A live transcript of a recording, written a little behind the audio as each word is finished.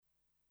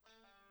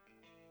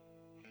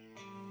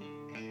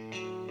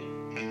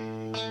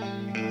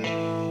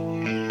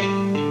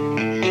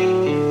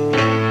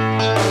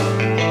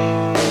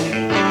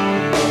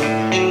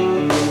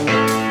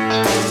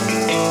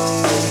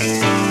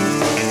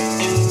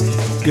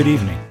Good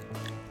evening.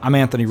 I'm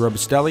Anthony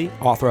Robustelli,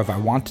 author of I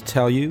Want to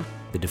Tell You,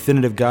 the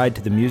definitive guide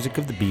to the music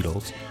of the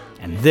Beatles,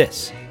 and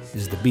this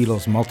is the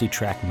Beatles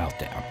Multi-Track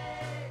Meltdown.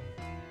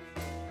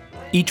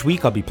 Each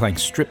week I'll be playing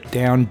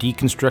stripped-down,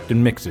 deconstructed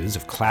mixes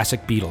of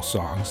classic Beatles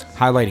songs,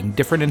 highlighting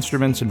different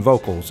instruments and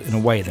vocals in a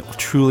way that will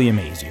truly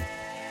amaze you.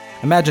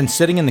 Imagine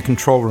sitting in the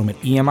control room at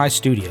EMI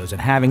Studios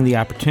and having the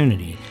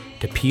opportunity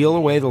to peel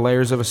away the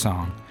layers of a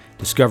song,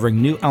 discovering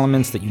new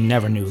elements that you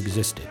never knew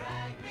existed.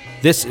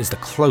 This is the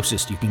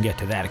closest you can get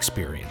to that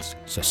experience.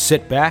 So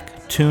sit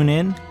back, tune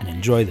in, and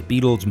enjoy the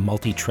Beatles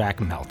Multi-Track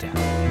Meltdown.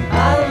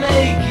 I'll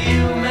make you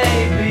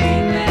maybe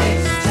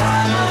next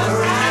time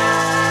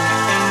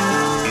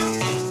around.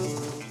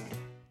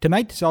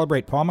 Tonight, to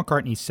celebrate Paul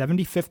McCartney's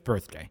 75th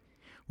birthday,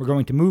 we're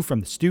going to move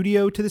from the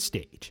studio to the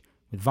stage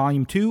with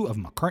Volume 2 of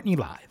McCartney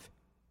Live.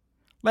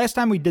 Last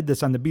time we did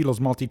this on the Beatles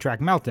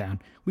Multi-Track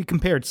Meltdown, we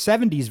compared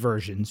 70s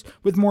versions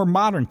with more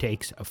modern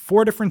takes of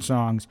 4 different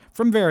songs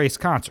from various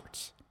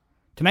concerts.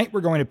 Tonight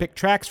we're going to pick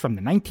tracks from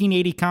the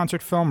 1980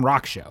 concert film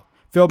Rockshow,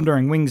 filmed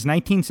during Wings'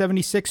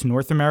 1976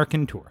 North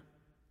American tour.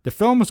 The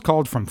film was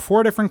culled from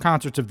 4 different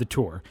concerts of the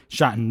tour,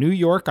 shot in New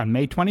York on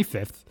May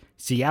 25th,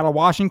 Seattle,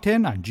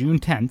 Washington on June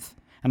 10th,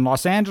 and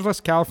Los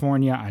Angeles,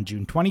 California on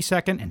June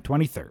 22nd and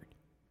 23rd.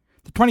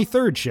 The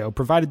 23rd show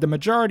provided the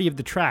majority of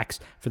the tracks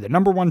for the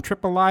 #1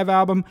 triple live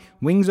album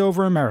Wings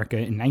Over America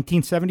in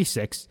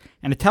 1976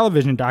 and a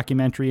television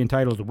documentary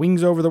entitled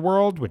Wings Over the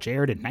World, which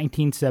aired in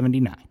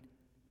 1979.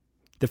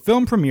 The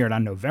film premiered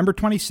on November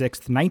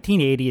 26,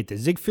 1980 at the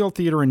Ziegfeld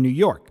Theater in New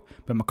York,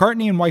 but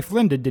McCartney and wife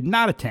Linda did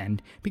not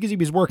attend because he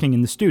was working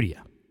in the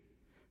studio.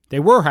 They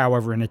were,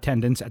 however, in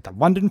attendance at the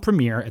London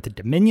premiere at the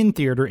Dominion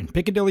Theater in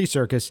Piccadilly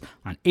Circus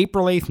on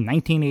April 8,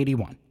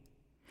 1981.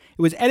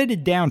 It was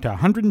edited down to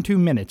 102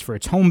 minutes for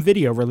its home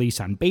video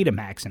release on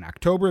Betamax in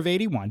October of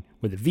 81,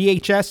 with a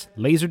VHS,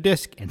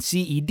 Laserdisc, and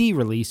CED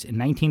release in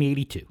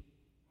 1982.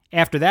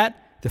 After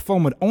that, the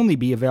film would only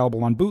be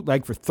available on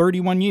bootleg for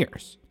 31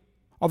 years.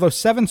 Although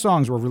 7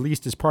 songs were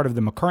released as part of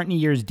the McCartney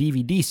Years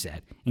DVD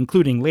set,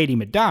 including Lady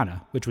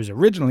Madonna, which was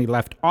originally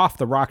left off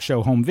the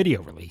Rockshow home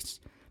video release,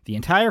 the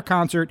entire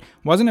concert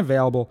wasn't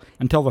available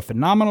until the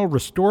phenomenal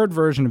restored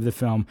version of the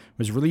film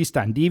was released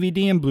on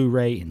DVD and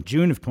Blu-ray in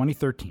June of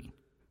 2013.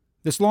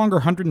 This longer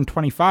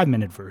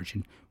 125-minute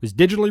version was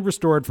digitally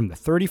restored from the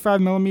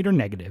 35mm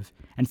negative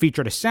and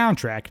featured a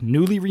soundtrack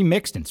newly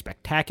remixed in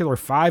spectacular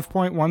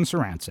 5.1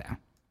 surround sound.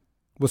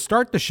 We'll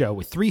start the show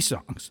with 3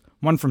 songs,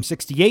 one from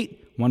 68,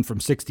 one from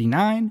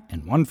 69,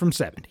 and one from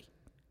 70.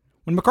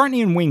 When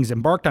McCartney and Wings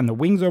embarked on the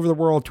Wings Over the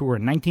World tour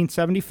in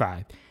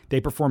 1975, they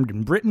performed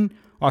in Britain,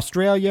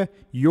 Australia,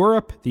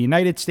 Europe, the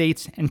United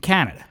States, and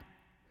Canada.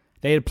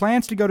 They had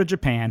plans to go to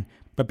Japan,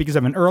 but because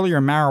of an earlier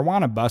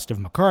marijuana bust of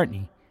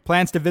McCartney,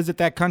 plans to visit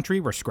that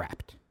country were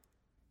scrapped.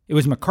 It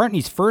was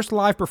McCartney's first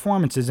live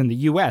performances in the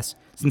U.S.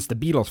 since the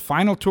Beatles'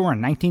 final tour in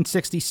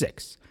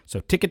 1966, so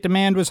ticket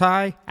demand was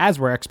high, as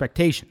were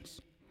expectations.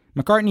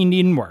 McCartney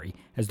needn't worry,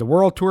 as the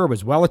world tour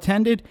was well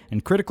attended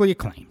and critically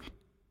acclaimed.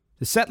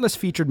 The setlist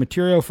featured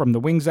material from the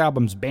Wings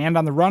albums Band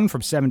on the Run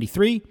from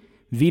 73,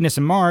 Venus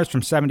and Mars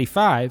from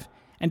 75,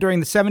 and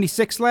during the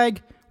 76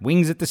 leg,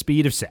 Wings at the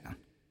Speed of Sound.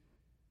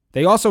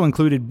 They also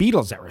included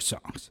Beatles-era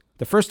songs,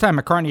 the first time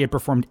McCartney had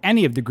performed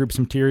any of the group's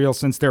material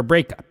since their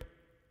breakup.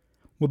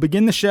 We'll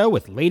begin the show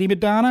with Lady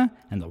Madonna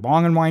and The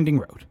Long and Winding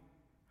Road.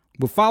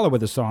 We'll follow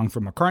with a song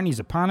from McCartney's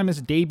eponymous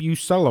debut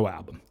solo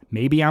album,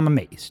 Maybe I'm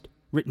Amazed,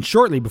 written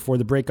shortly before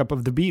the breakup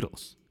of the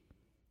Beatles.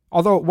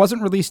 Although it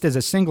wasn't released as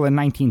a single in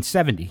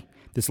 1970,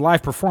 this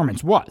live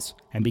performance was,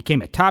 and became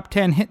a top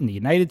 10 hit in the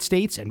United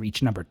States and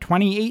reached number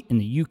 28 in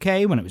the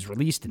UK when it was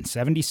released in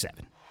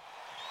 77.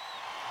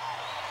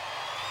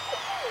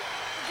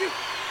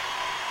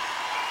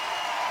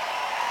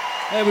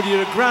 Hey, well,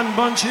 you're a grand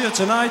bunch here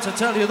tonight, I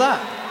tell you that.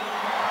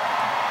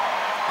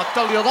 I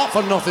tell you that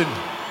for nothing.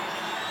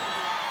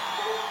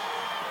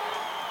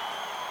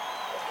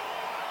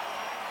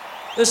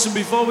 Listen,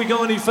 before we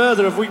go any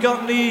further, have we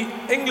got any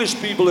English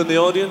people in the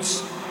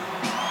audience?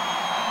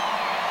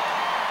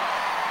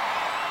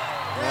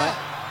 What?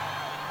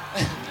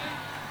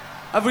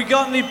 Have we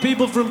got any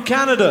people from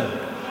Canada?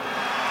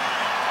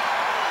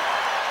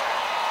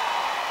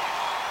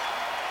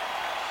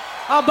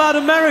 How about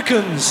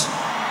Americans?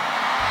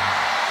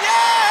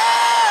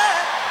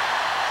 Yeah!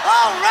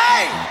 All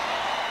right!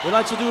 We'd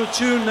like to do a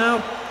tune now,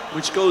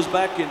 which goes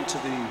back into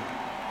the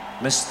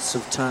mists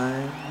of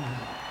time.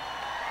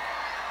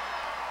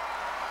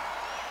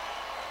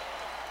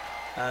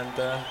 And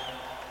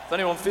if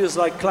anyone feels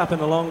like clapping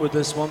along with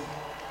this one,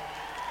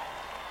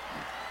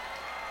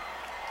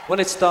 when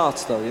it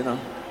starts though, you know,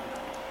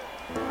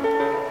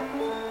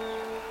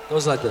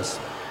 goes like this.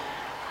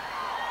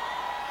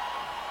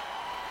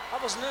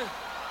 That wasn't it.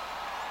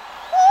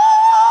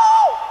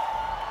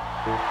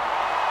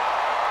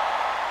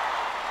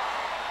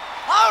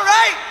 All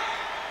right!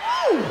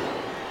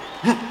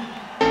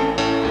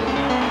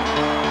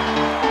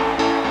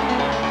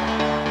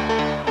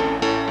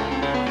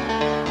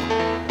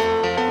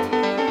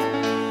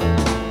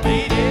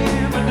 Lady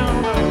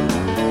Madonna,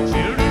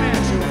 children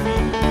at your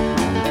feet.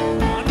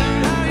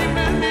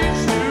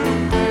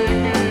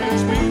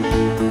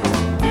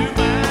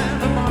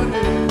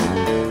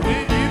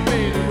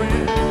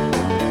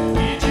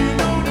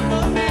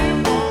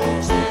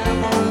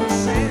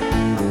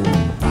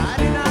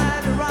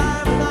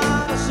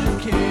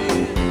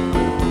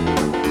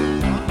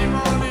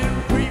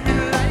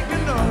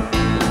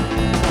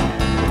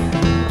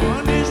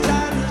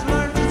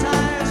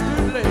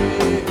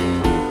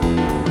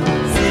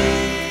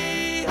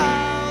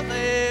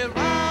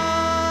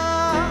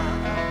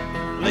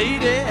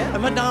 Lady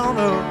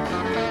Madonna,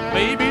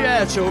 baby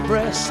at your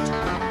breast,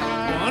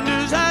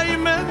 wonders how you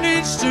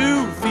manage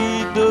to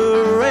feed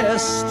the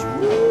rest.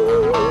 Woo.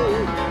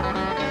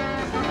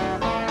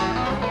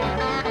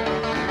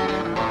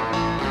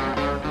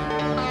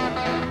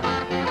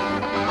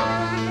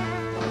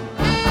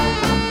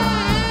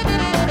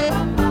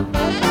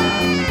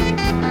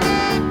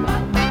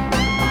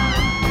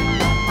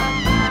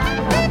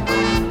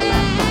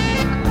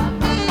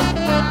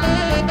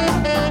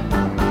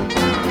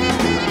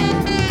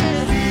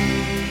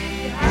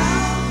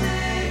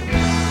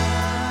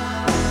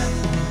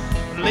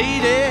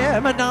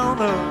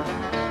 Madonna,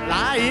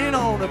 lying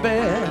on the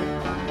bed,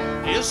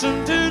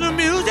 listen to the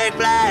music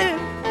playing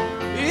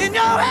in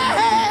your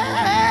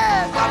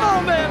head. Come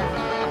on, baby.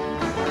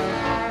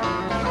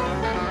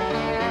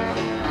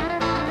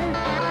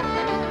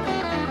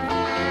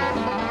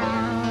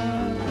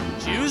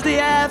 Tuesday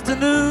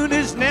afternoon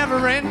is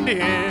never ending.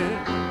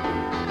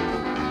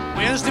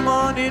 Wednesday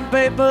morning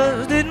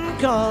papers didn't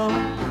come.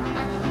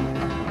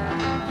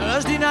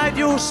 Thursday night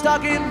your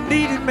stocking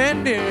needed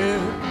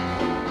mending.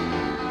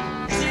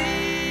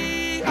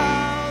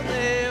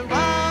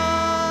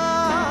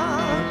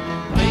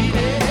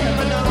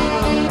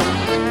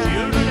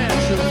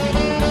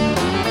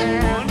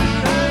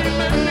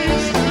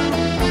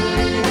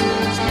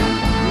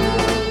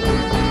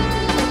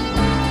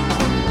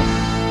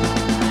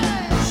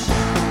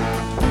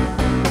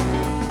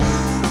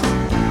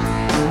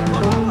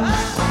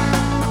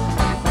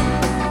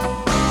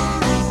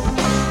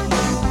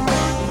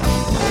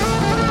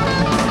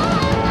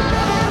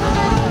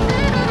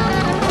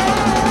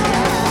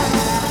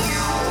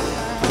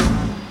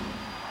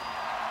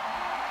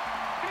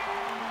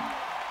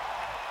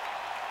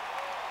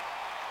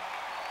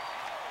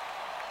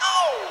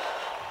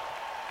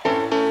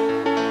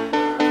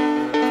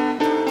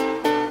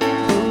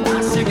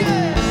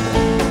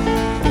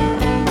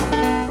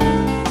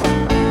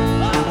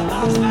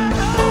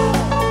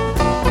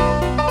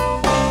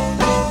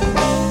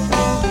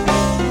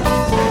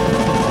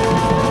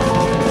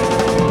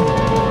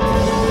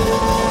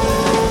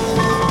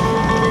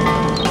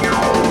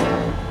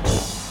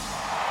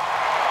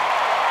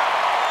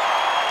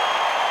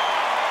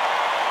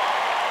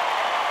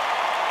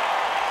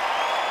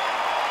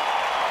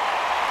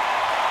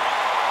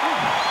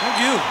 Thank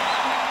you.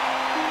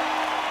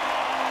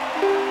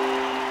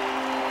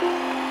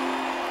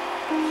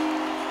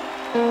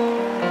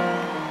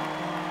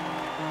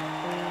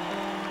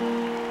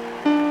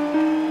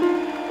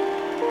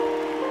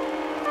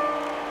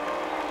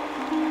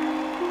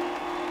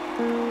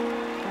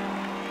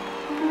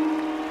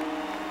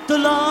 The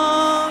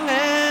long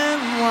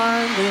and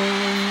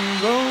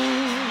winding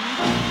road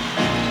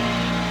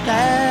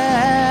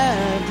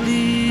that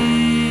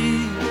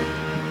leads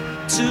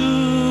to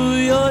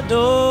your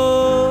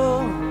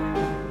door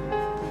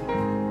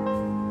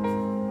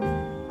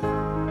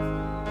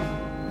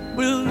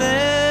will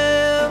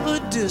never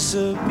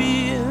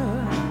disappear.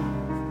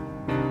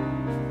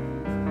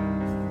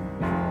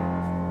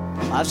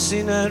 I've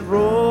seen that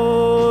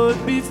road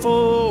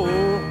before.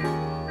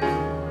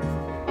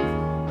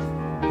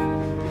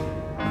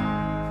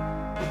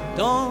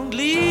 Don't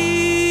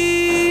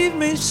leave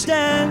me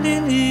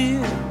standing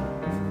here.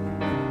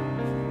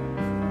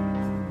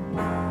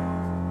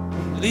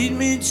 Lead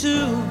me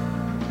to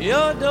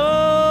your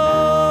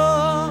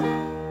door.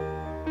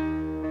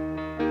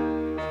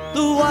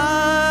 The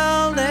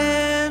wild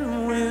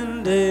and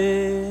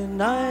windy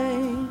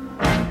night,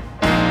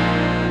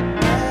 and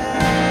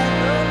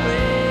the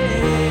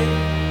rain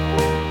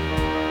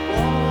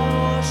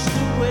washed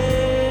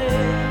away.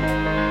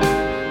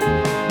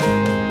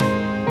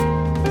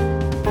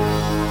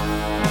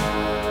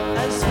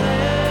 Has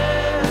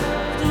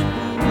left a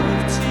pool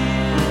of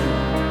tears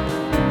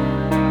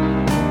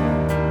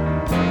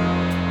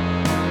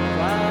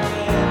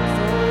crying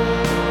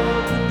for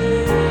the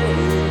day.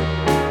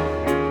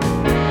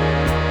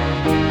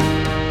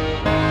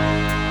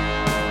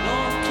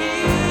 Don't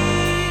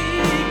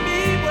keep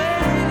me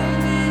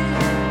waiting.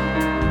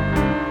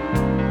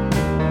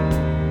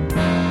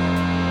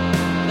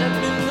 Let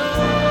me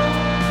know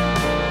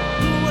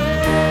the way.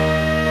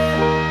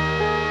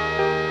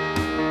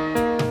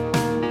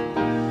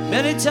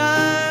 Many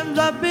times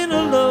I've been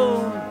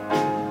alone,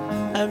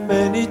 and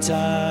many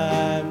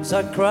times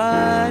I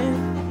cried.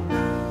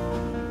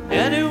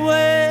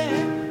 Anyway,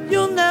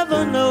 you'll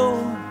never know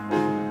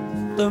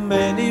the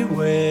many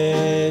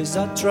ways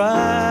I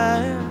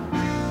tried,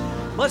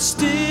 but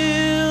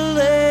still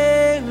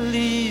they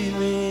lead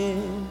me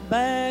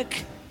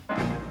back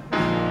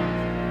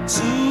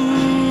to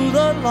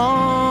the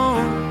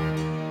long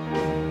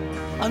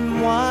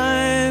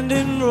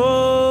unwinding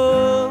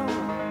road.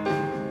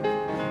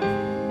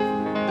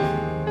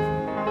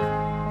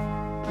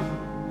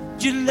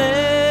 You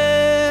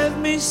left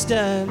me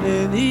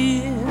standing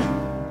here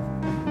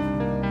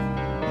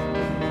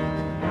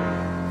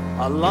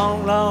a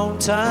long, long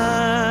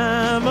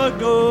time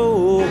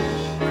ago.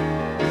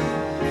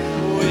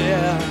 Oh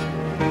yeah.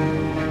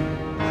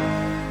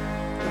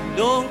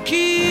 Don't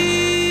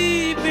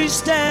keep me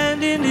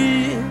standing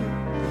here.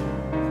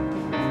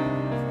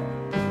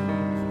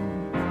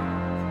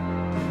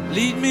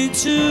 lead me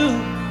to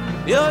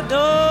your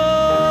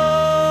door.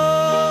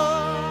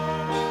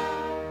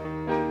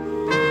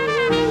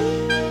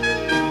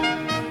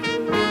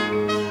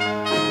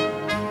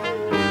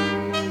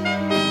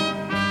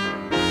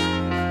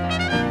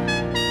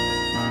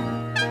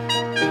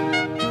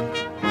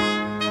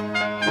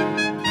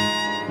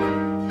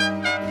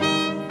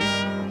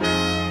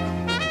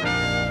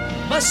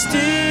 But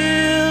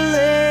still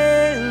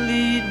they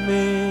lead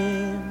me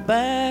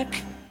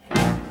back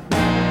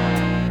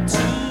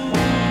to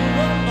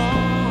a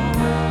long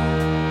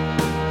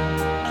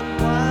and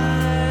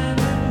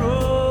winding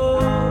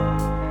road.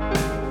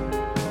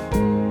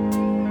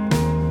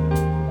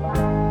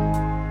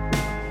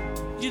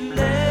 You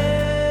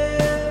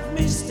left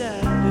me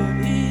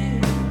standing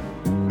here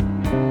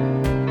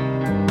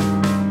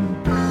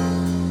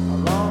a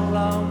long,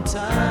 long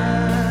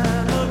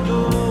time ago.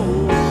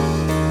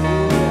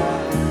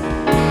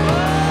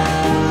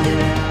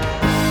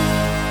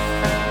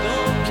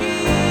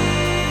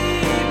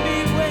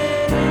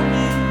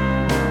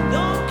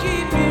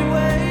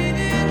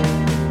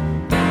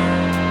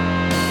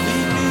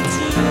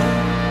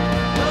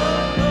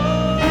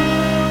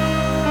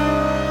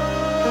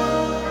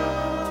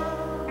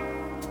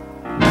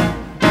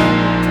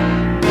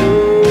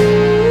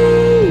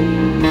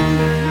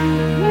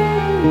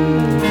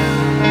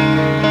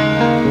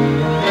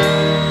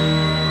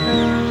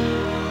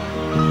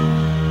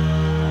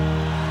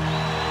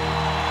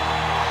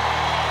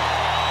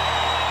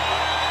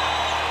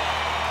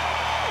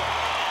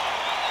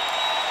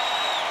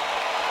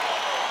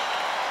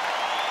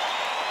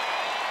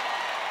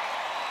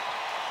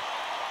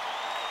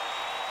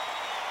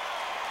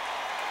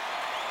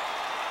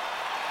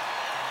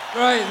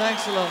 Great,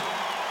 thanks a lot.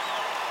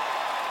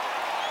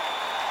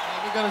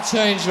 We're going to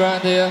change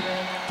around here.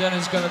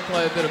 Dennis going to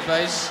play a bit of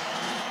bass.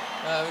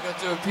 We're going to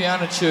do a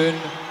piano tune.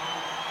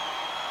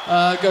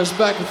 It goes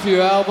back a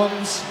few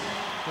albums,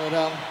 but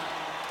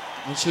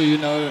I'm sure you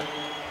know it.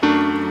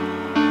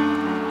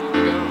 Here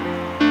we go.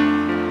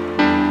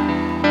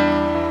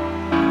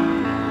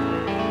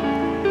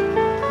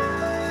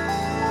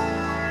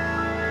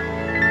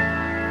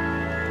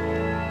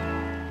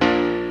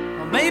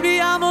 Maybe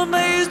I'm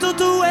amazed at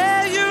the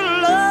way you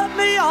love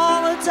me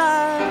all the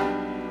time.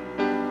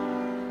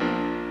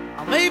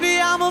 Or maybe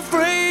I'm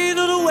afraid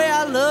of the way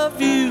I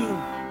love you.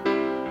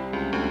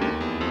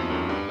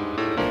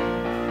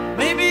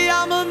 Maybe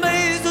I'm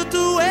amazed at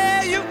the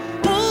way you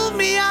pulled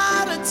me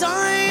out of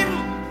time.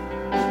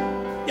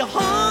 You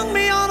hung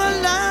me on a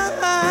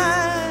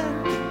line.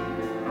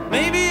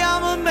 Maybe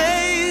I'm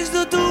amazed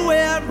at the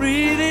way I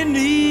really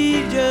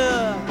need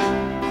you.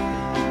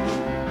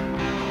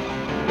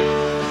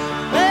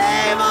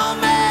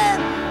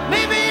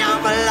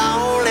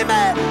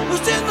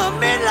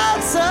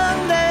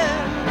 Sunday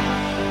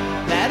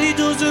that he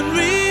doesn't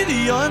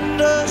really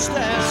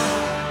understand.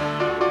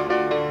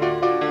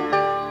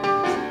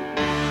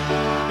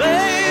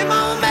 Hey,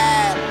 my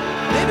man,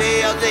 maybe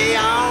you're the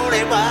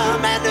only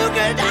one man who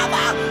can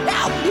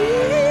help me.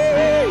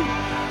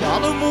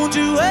 Darling, won't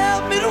you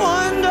help me to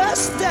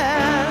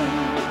understand?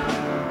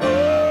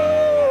 Ooh,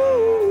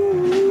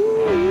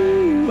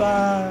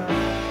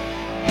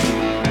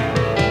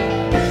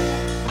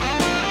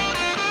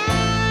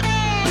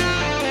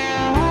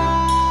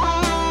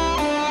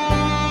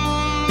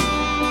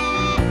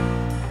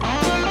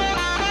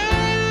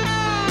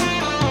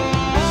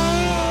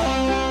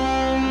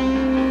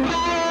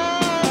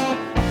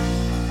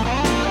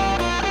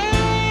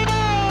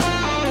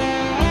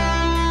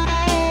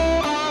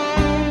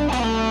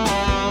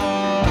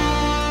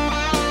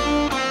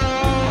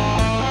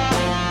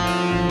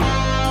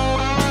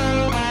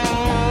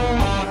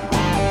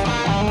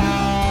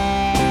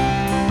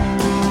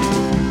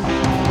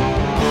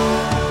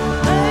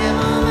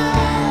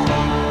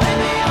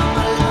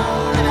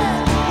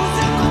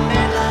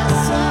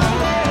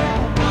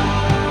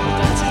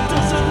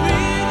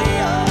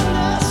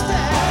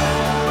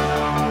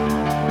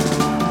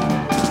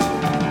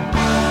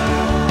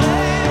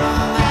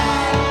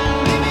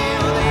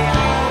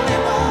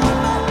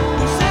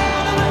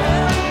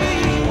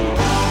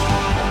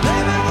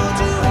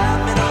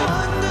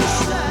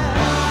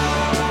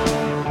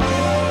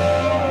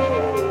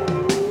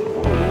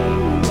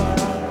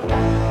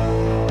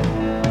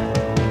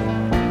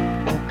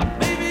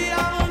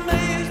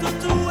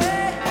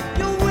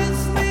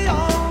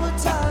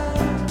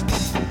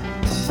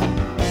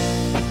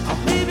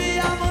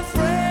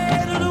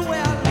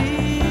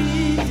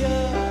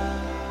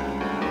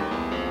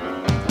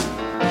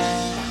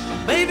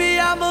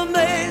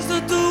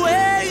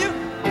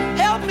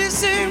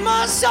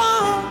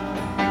 song.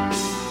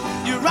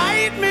 You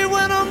right me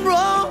when I'm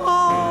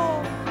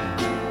wrong.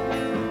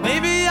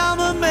 Maybe I'm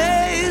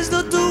amazed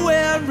at the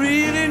way I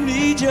really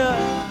need you.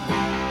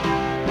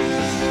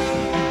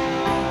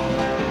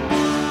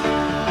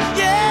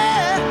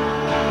 Yeah,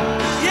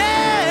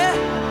 yeah,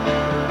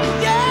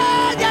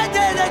 yeah, yeah,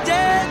 yeah, yeah,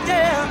 yeah,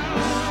 yeah.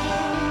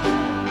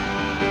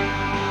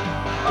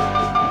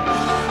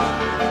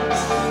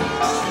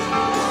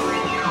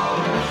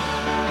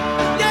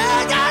 Yeah,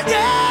 yeah,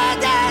 yeah,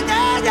 yeah,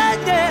 yeah, yeah.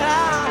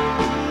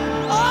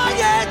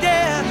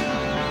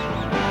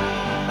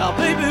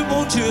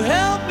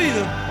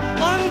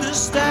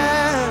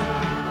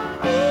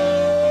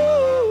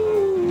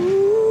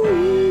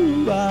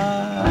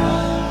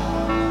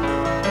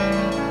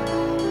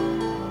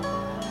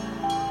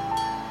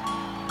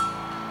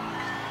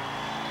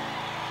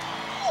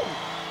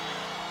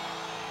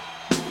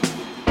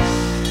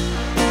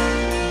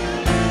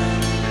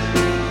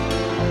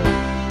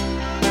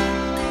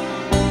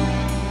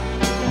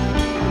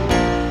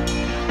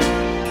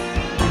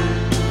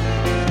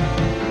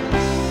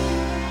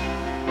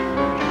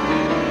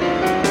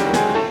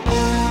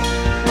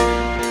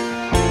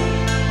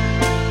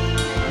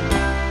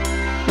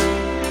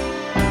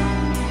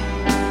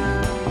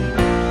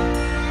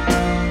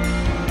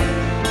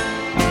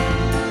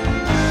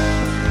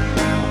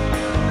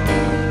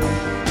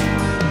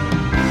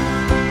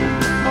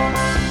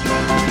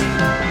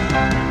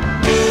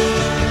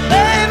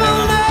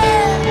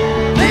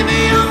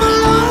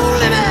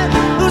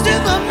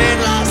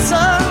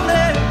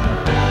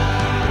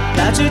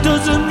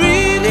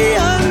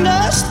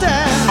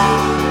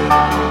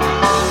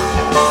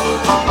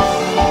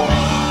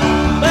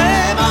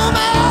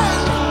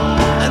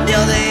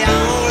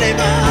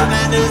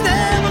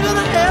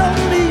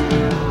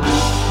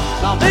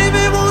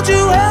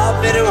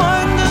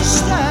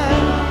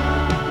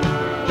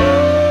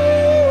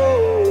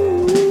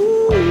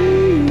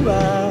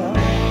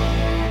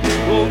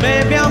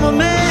 I'm a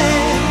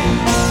man.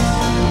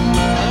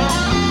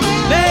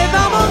 Babe,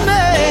 I'm a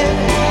man.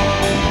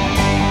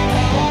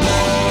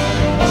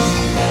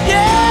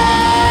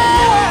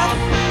 Yeah,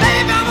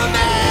 babe, I'm a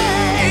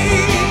man.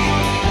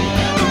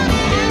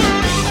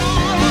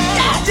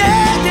 Yeah,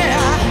 yeah,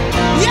 yeah.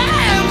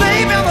 Yeah,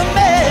 babe, I'm a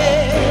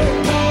man.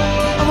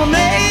 I'm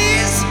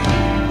amazed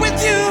with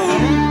you.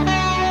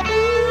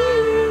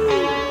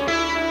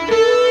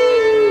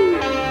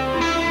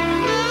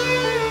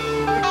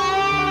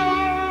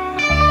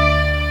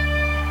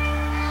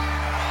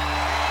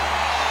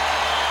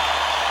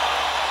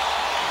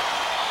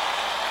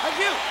 Thank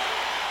you.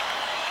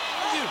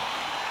 Thank you.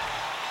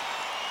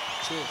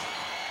 Cheers.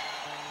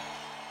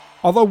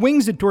 Although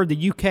Wings had toured the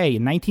UK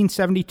in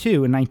 1972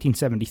 and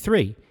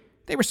 1973,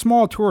 they were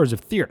small tours of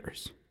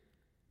theaters.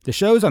 The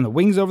shows on the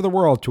Wings Over the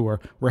World tour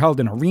were held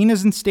in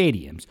arenas and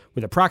stadiums,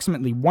 with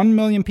approximately 1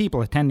 million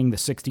people attending the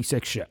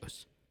 66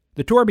 shows.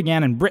 The tour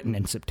began in Britain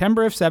in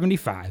September of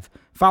 '75,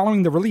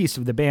 following the release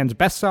of the band's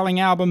best-selling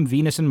album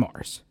Venus and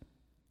Mars.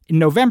 In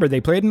November, they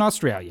played in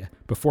Australia,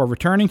 before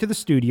returning to the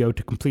studio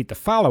to complete the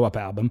follow-up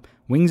album,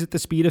 Wings at the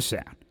Speed of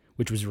Sound,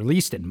 which was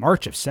released in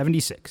March of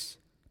 '76.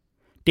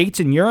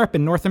 Dates in Europe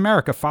and North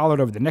America followed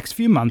over the next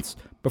few months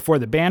before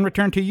the band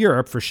returned to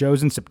Europe for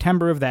shows in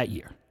September of that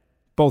year.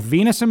 Both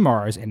Venus and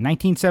Mars and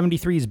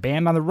 1973's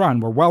Band on the Run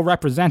were well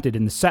represented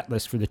in the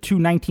setlist for the two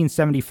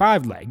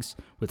 1975 legs,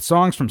 with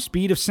songs from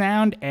Speed of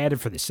Sound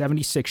added for the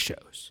 '76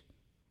 shows.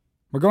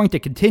 We're going to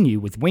continue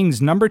with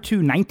Wings' number 2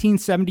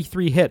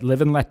 1973 hit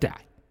Live and Let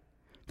Die.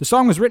 The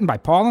song was written by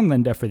Paul and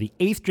Linda for the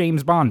 8th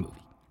James Bond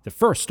movie, the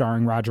first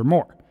starring Roger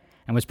Moore,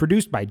 and was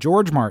produced by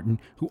George Martin,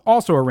 who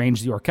also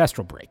arranged the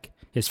orchestral break,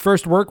 his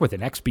first work with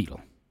an ex-Beatle.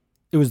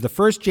 It was the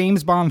first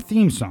James Bond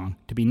theme song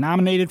to be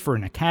nominated for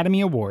an Academy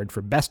Award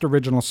for Best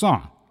Original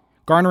Song,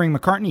 garnering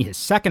McCartney his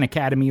second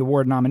Academy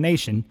Award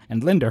nomination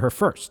and Linda her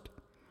first,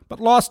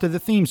 but lost to the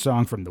theme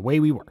song from The Way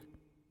We Were.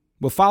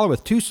 We'll follow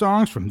with 2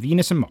 songs from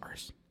Venus and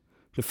Mars.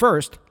 The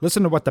first,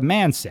 Listen to What the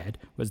Man Said,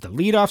 was the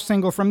lead-off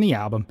single from the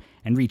album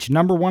and reached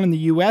number 1 in the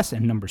US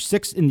and number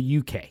 6 in the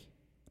UK.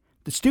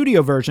 The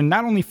studio version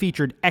not only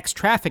featured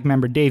ex-Traffic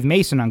member Dave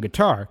Mason on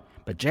guitar,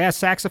 but jazz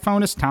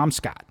saxophonist Tom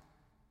Scott.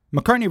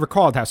 McCartney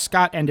recalled how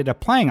Scott ended up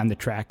playing on the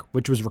track,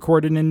 which was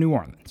recorded in New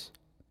Orleans.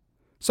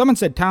 Someone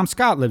said Tom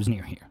Scott lives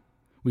near here.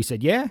 We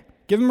said, yeah,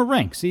 give him a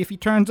ring, see if he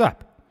turns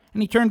up.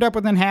 And he turned up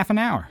within half an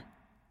hour.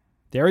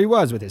 There he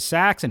was with his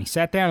sax, and he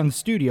sat down in the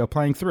studio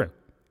playing through.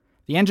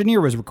 The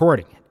engineer was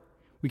recording it.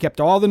 We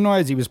kept all the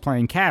noise he was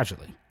playing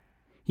casually.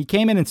 He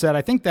came in and said,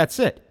 I think that's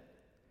it.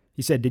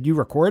 He said, did you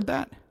record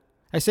that?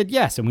 I said,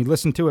 yes, and we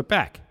listened to it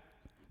back.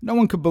 No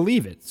one could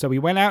believe it, so we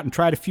went out and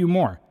tried a few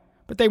more,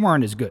 but they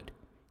weren't as good.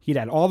 He'd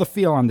had all the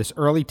feel on this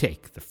early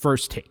take, the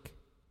first take.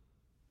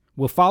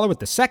 We'll follow with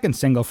the second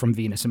single from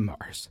Venus and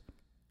Mars.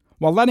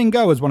 While Letting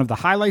Go is one of the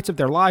highlights of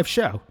their live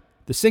show,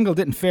 the single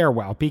didn't fare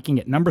well, peaking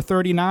at number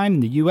 39 in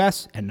the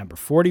US and number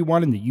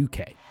 41 in the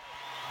UK.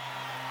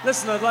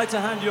 Listen, I'd like to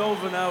hand you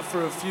over now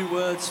for a few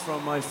words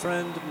from my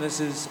friend,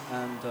 Mrs.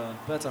 and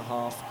better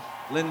half,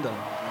 Linda.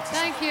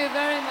 Thank you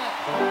very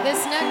much.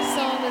 This next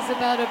song is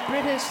about a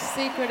British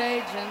secret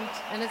agent,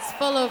 and it's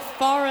full of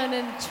foreign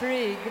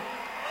intrigue.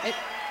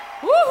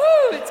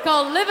 Woohoo! It's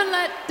called Live and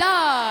Let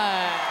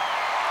Die.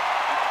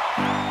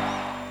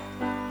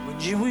 When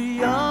you were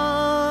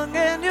young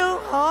and your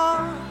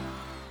heart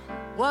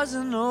was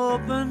an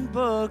open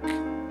book,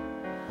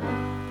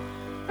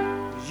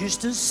 you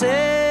used to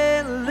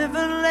say, live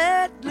and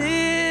let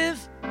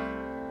live.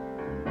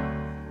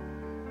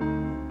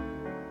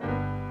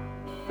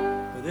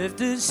 But if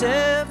this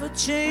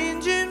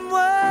ever-changing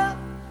world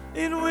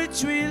in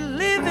which we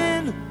live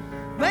in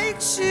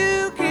makes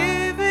you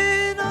give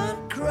in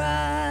and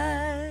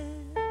cry,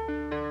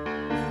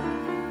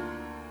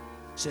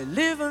 say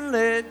live and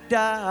let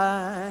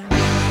die.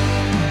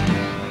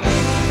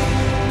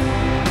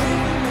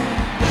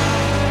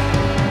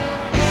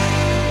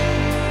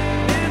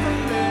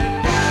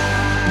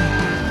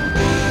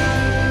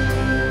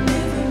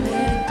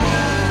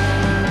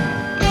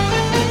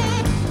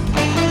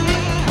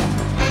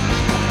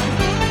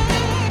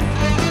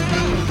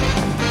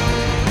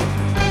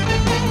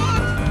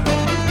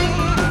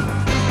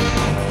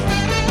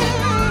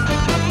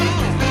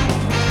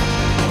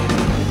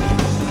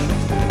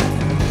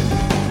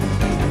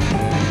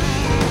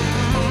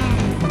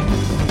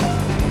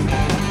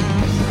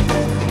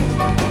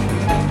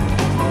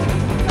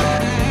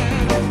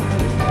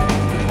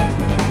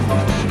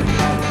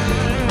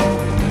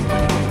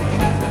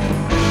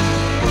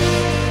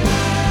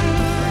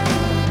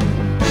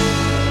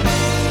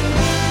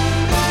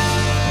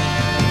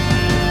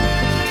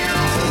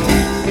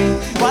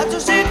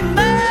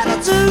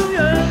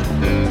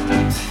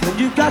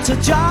 Got a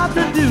job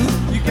to do,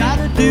 you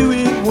gotta do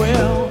it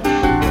well.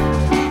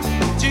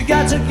 You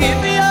got to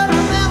give me a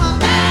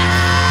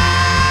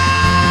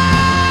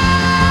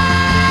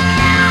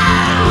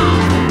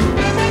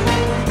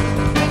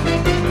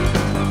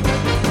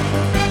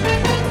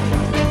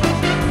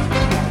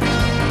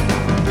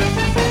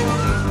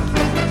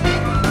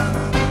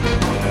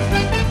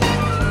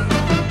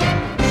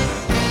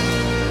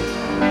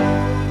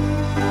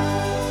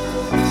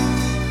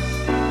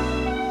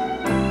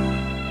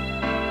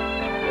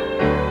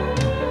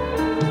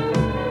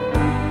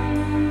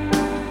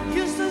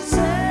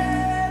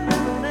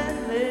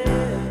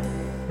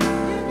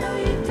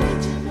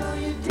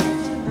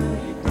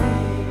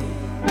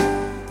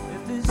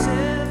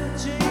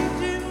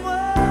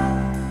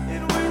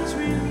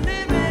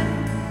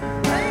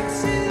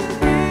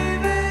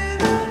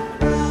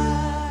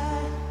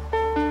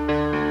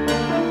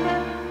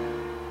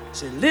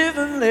Say, live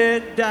and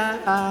let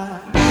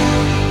die.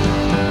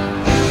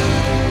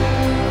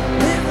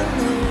 Live and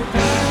let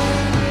die.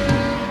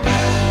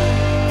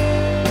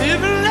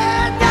 Live and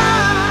let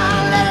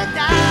die. Let it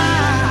die.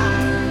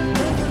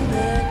 Live and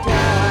let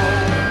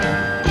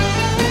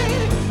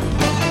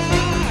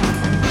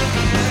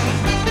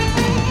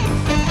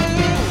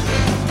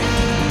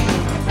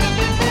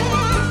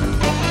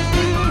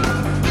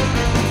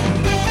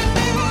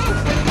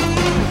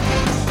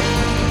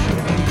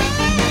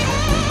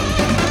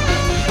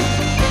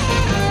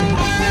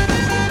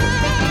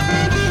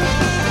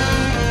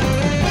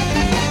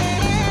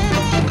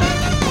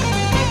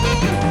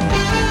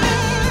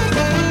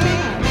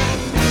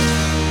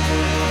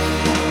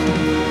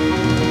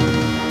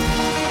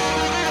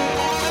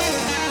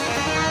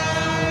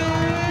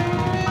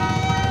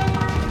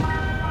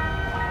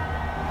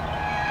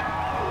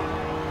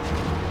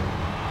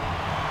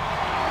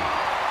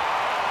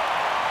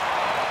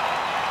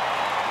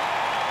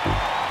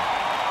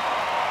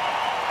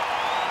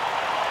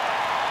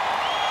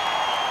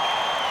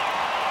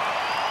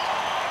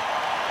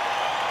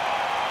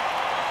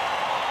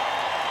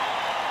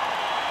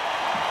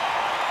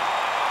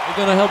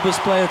They're gonna help us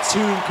play a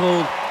tune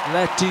called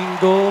Letting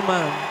Go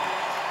Man.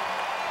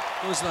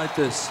 Goes like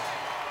this.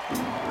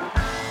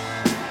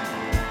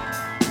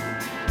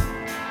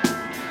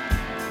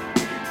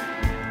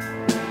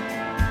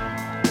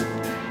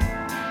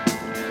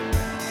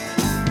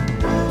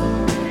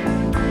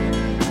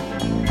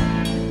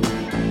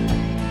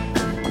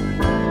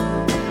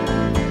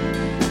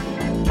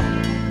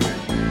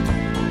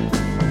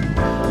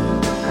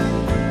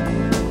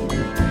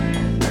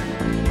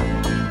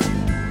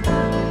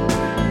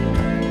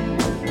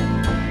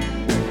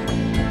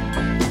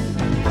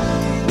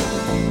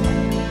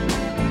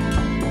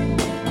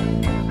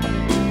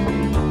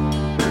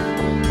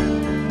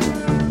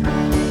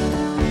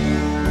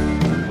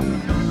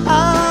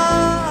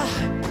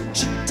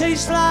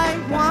 tastes like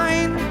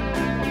wine.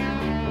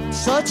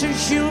 Such a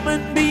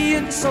human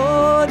being,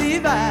 so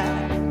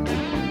divine.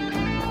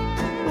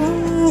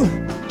 Ooh,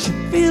 you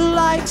feel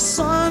like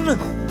sun.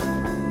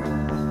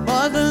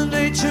 Mother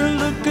Nature,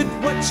 look at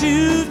what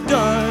you've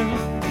done.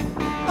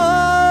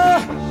 Oh,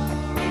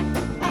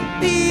 I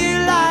feel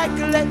like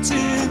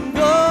letting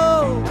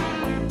go.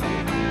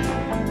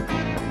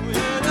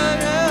 Yeah,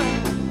 yeah.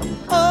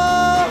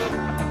 Oh,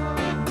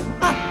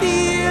 I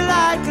feel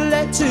like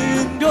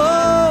letting go.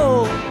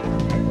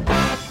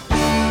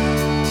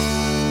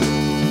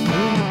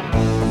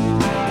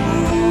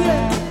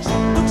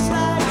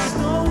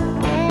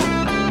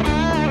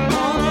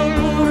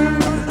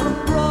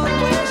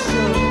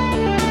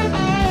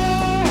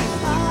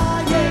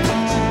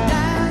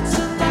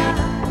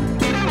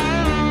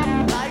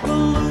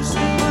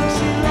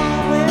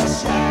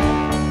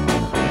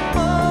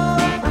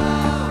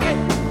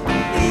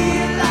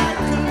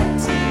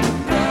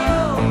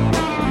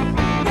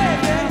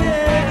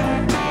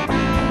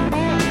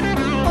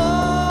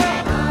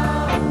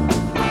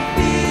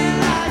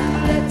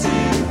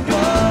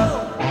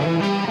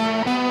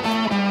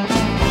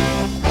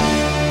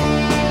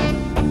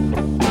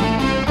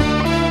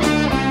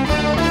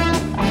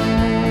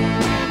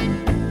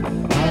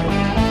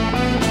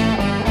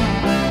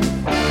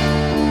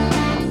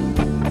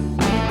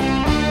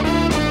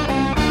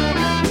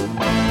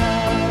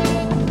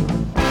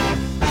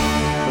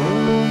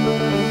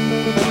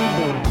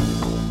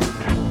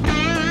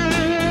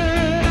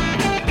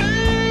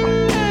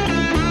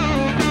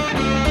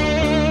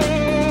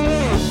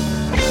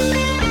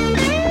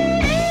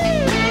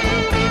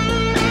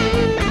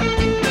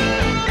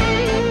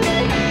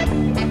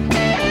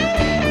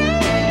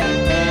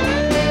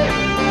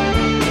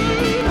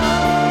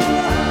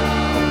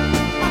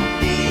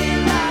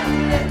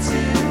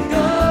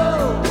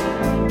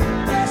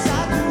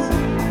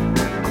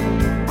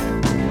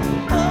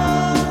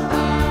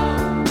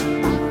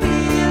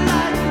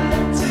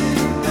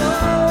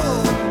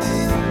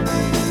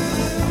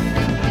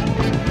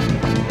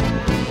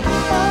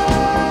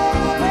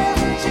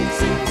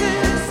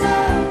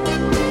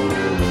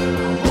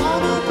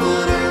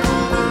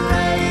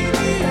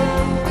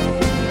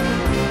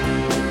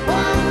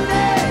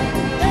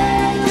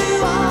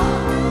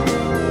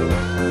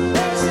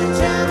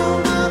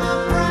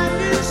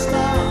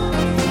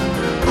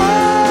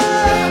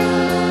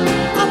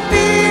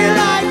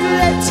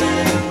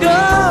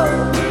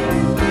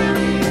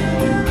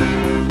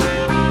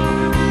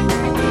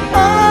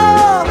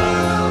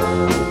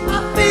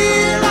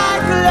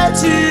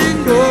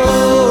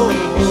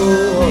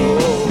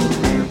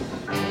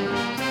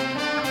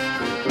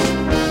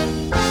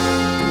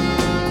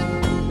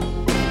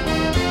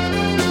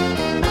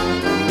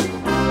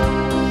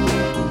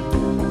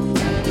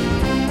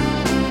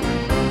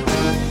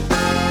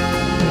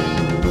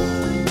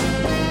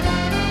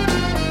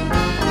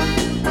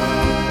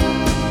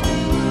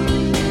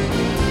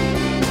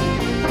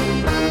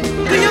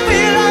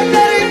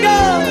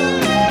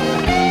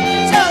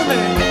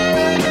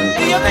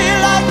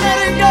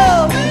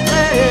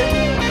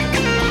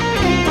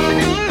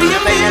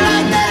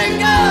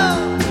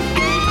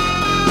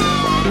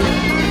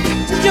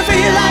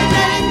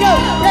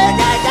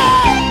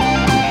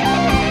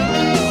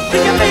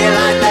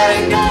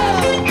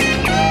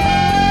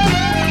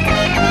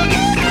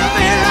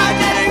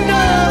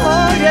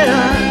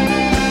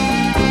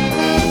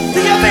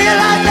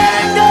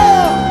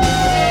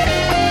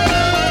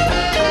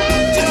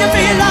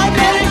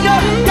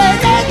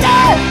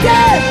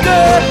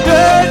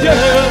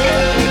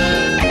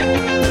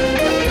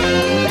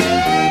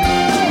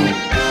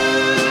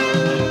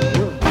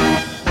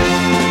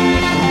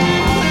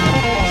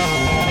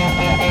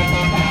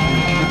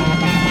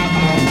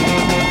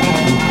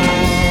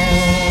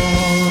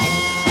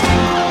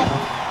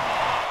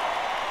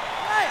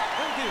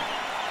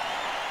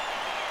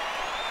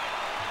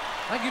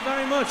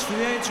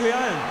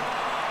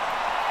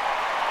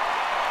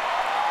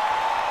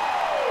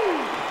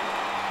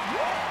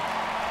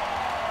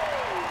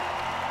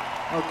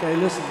 Okay,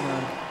 listen,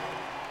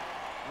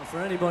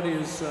 for anybody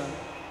who's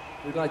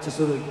would like to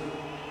sort of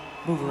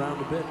move around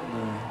a bit and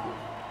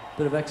a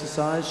bit of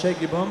exercise, shake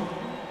your bum.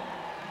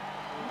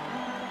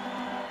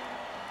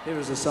 Here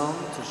is a song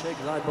to shake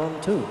thy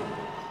bum too.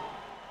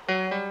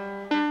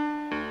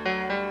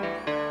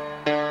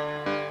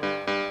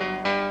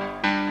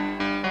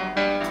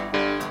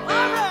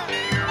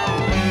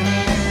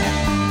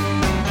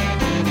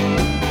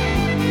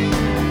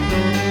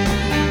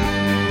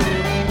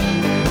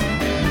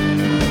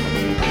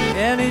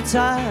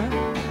 Anytime,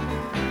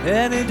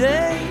 any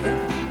day,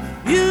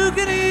 you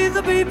can hear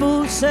the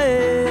people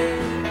say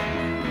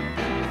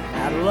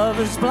that love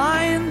is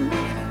blind.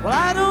 Well,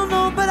 I don't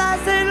know, but I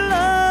say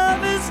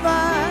love is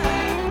fine.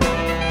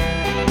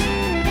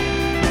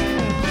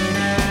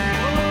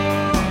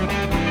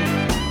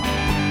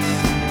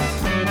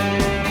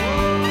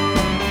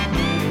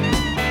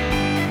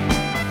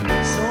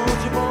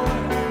 Soldier boy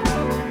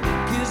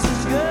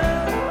kisses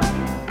girl,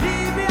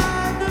 leave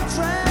behind the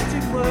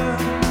tragic world.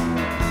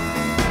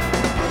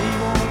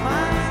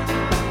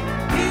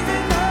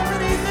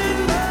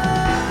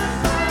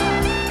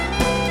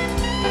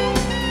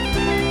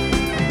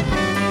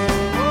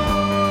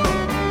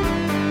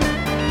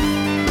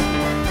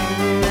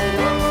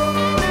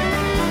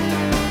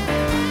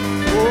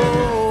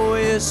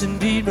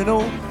 Indeed, we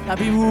know that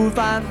people will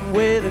find a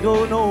way to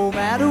go no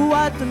matter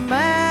what the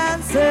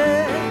man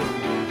says.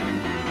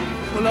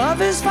 Well,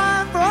 love is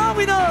fine for all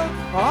we know,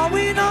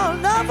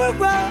 love will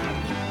grow.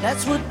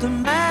 That's what the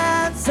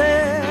man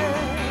said.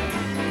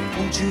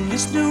 Won't you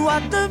listen to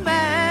what the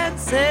man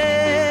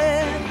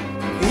said?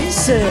 He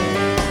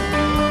said,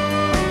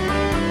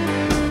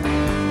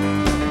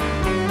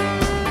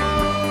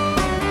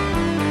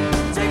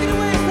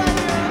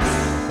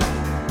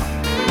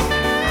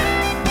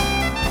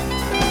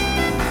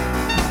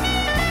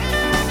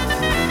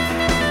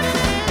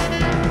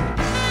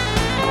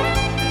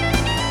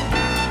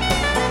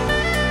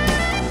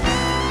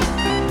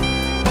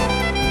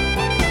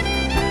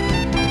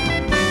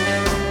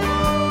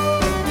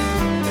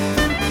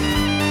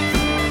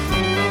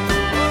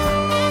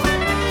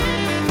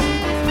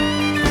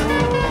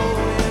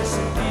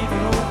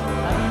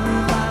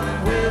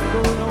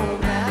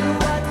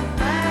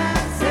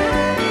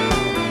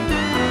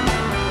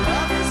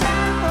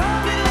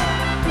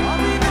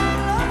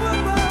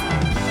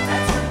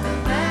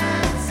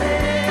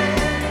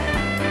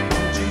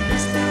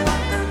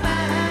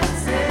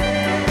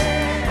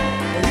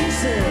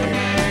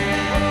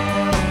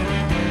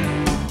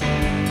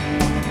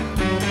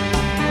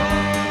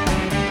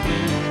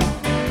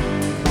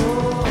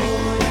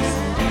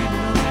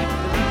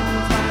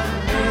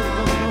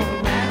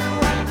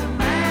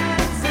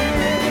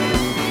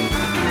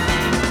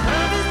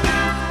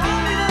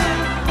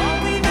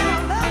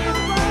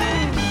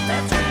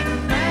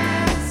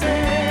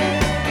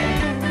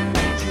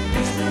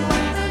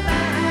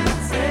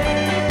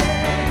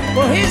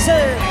 well, he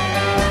said,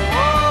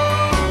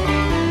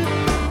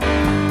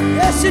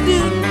 yes, you do.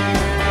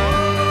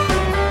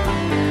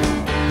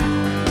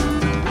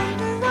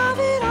 Wonder of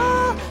it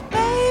all,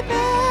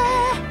 baby.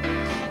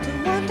 The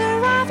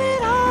wonder of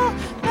it all,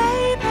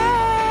 baby.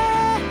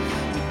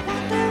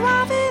 The wonder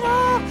of it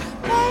all,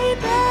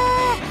 baby.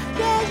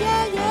 Yeah,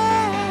 yeah,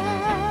 yeah.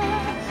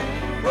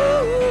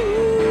 Ooh,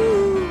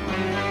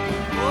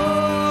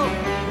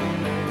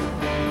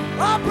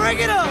 oh, bring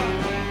it up.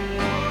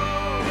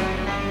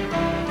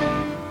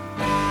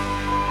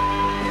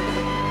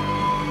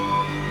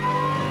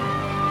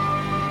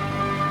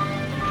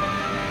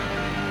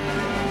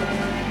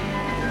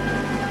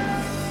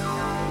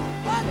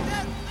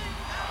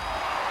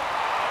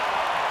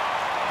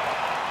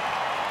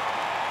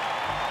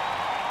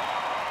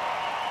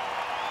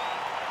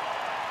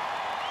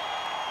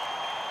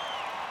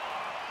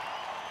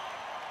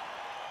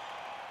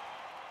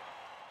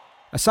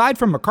 Aside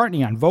from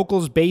McCartney on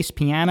vocals, bass,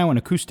 piano, and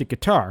acoustic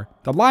guitar,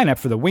 the lineup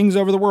for the Wings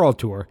Over the World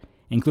tour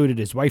included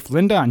his wife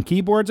Linda on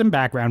keyboards and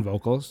background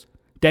vocals,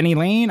 Denny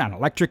Lane on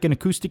electric and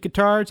acoustic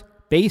guitars,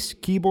 bass,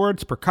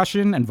 keyboards,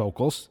 percussion, and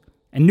vocals,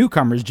 and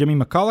newcomers Jimmy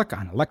McCulloch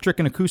on electric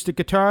and acoustic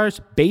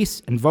guitars,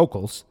 bass, and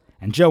vocals,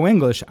 and Joe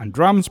English on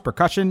drums,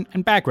 percussion,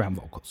 and background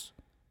vocals.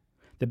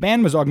 The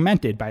band was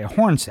augmented by a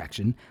horn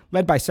section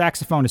led by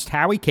saxophonist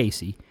Howie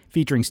Casey,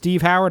 featuring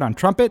Steve Howard on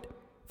trumpet,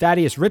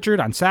 Thaddeus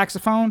Richard on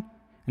saxophone,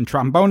 and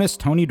trombonist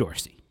Tony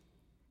Dorsey.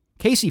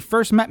 Casey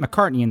first met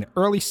McCartney in the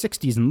early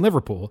 60s in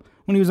Liverpool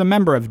when he was a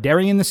member of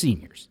Derry and the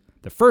Seniors,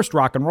 the first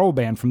rock and roll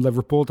band from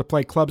Liverpool to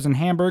play clubs in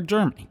Hamburg,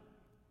 Germany.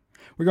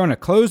 We're going to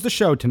close the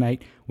show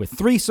tonight with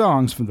 3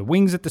 songs from the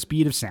Wings at the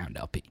Speed of Sound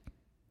LP.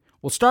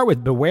 We'll start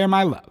with Beware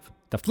My Love,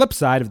 the flip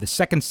side of the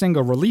second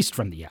single released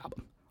from the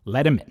album,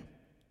 Let 'Em In.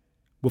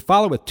 We'll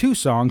follow with 2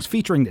 songs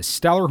featuring this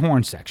stellar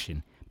horn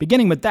section,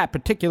 beginning with that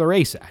particular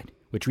A-side,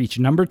 which reached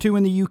number 2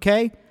 in the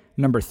UK,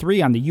 number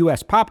 3 on the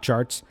US pop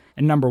charts,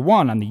 and number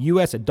 1 on the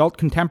US adult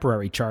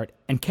contemporary chart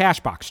and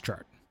Cashbox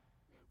chart.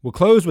 We'll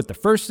close with the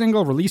first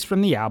single released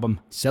from the album,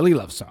 Silly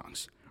Love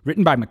Songs,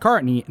 written by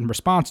McCartney in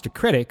response to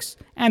critics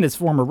and his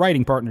former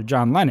writing partner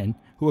John Lennon,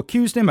 who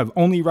accused him of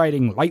only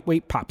writing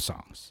lightweight pop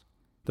songs.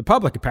 The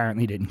public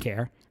apparently didn't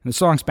care, and the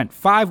song spent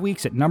 5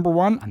 weeks at number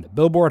 1 on the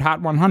Billboard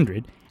Hot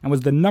 100 and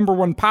was the number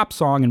 1 pop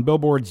song in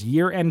Billboard's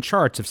year-end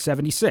charts of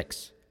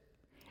 '76.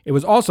 It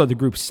was also the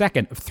group's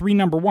second of 3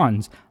 number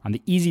 1s on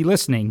the easy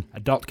listening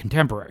adult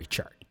contemporary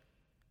chart.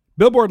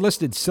 Billboard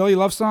listed Silly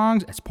Love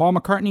Songs as Paul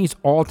McCartney's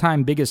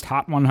all-time biggest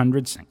Hot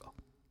 100 single.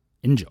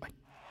 Enjoy.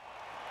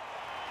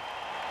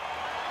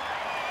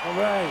 All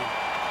right.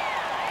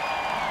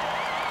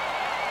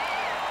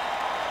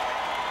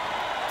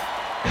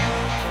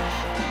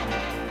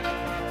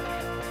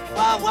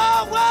 Whoa,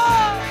 whoa,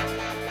 whoa!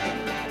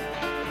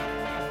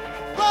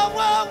 Whoa,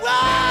 whoa, whoa!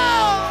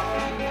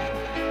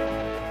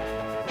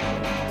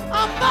 I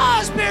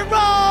must be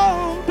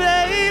wrong,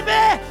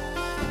 baby,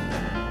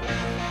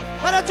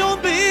 but I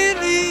don't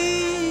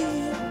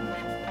believe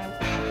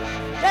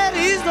that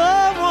he's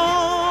the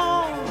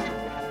one.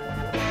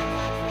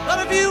 But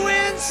if you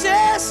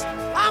insist,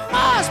 I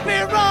must be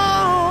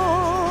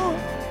wrong.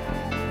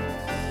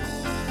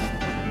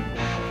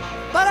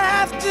 But I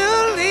have to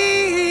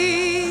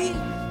leave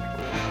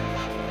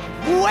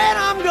when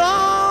I'm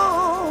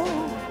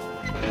gone.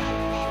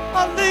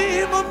 I'll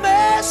leave a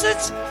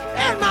message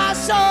in my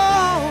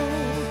song.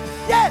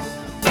 Yeah.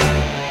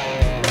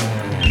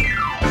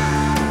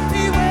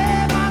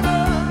 Beware my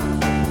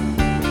love,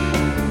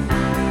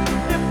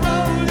 if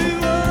only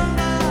one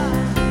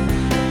night.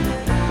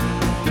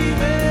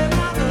 Beware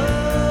my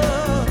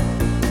love,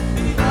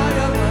 beware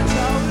your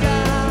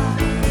shoulder.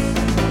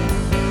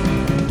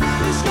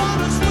 It's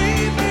gonna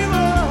sweep me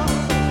up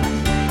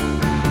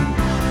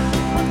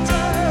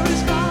until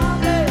it's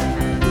coming.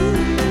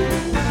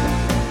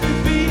 To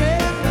be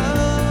in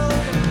love,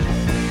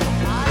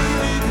 I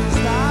need to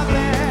stop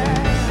it.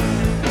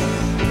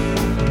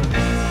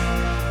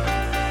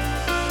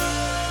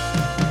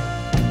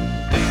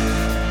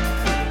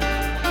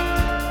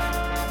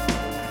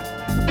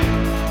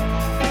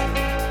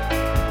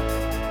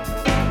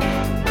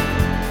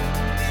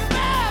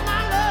 Beware my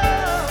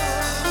love.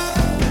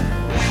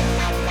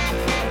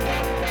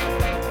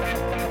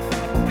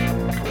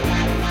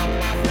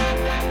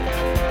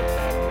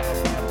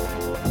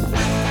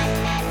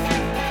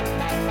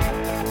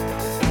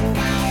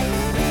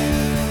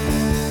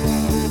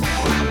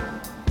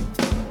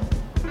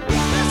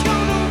 It's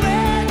gonna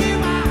wear you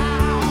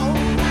out.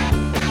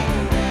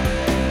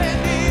 And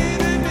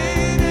need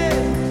it.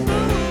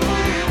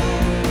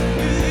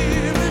 You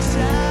hear the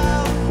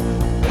sound,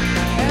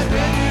 and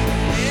then you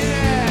need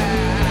it.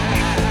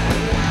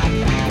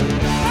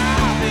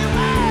 Oh,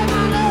 beware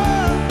my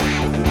love.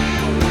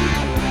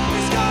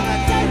 It's gonna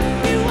take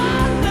you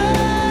under.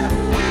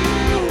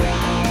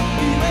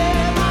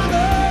 Beware my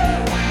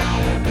love.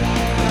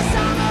 The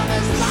sound of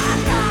his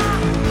thunder.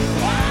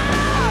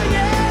 Oh,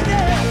 yeah,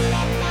 yeah.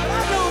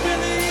 I don't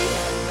believe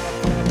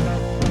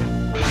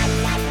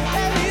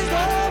that he's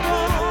the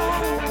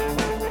one.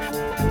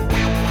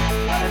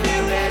 But if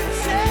you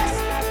insist,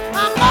 I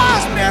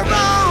must be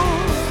wrong.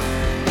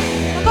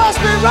 I must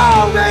be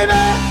wrong,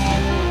 baby.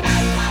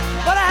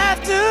 But I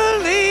have to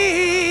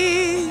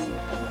leave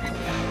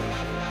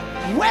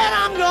when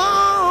I'm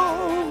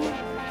gone.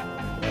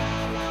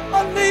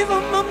 I'll leave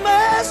him a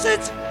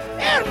message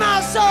in my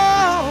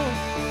soul.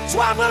 So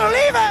I'm gonna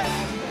leave it.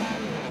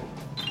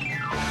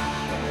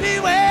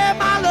 Beware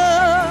my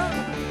love.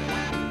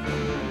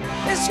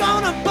 It's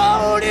gonna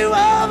bowl you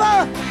over.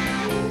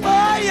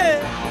 Oh yeah.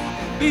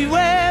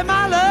 Beware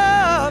my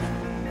love.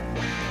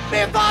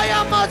 Before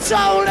you're much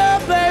older,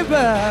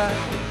 baby.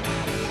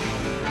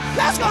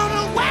 That's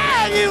gonna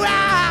wear you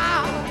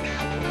out.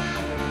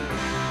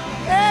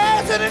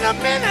 Yes, and in a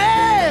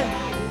minute,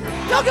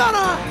 you're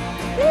gonna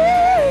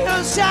hear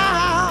a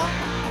sound.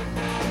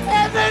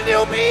 And then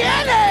you'll be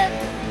in it.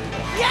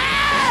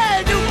 Yeah,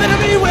 you better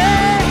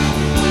beware,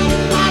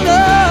 my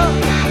love.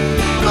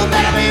 You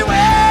better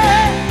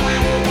beware.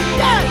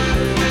 Yeah,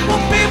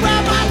 well,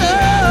 beware, my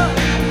love.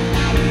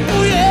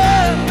 Oh,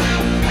 yeah.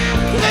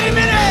 'Cause any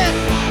minute,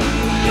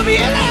 you'll be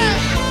in it.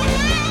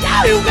 Yeah,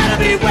 you better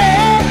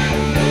beware.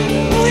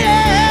 Oh,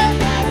 yeah.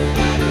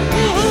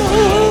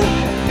 Ooh,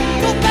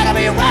 you better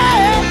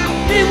beware.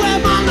 Beware,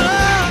 my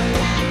love.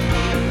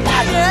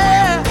 Yeah,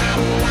 yeah.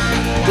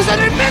 'Cause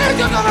any minute,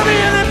 you're gonna be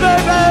in it,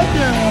 baby.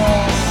 Yeah.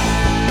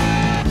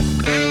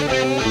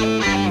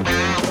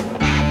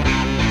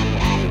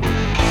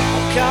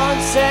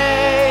 Can't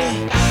say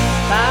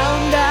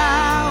found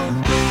out,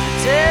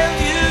 tell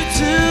you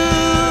to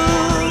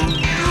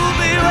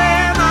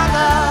beware my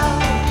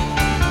love,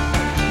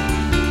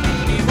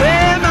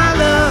 beware my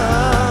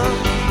love,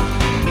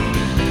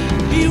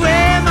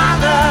 beware my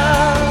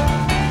love,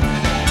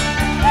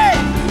 hey,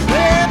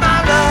 beware my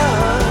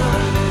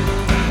love,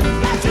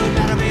 yes, you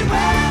better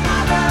beware my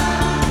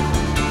love,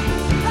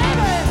 hey,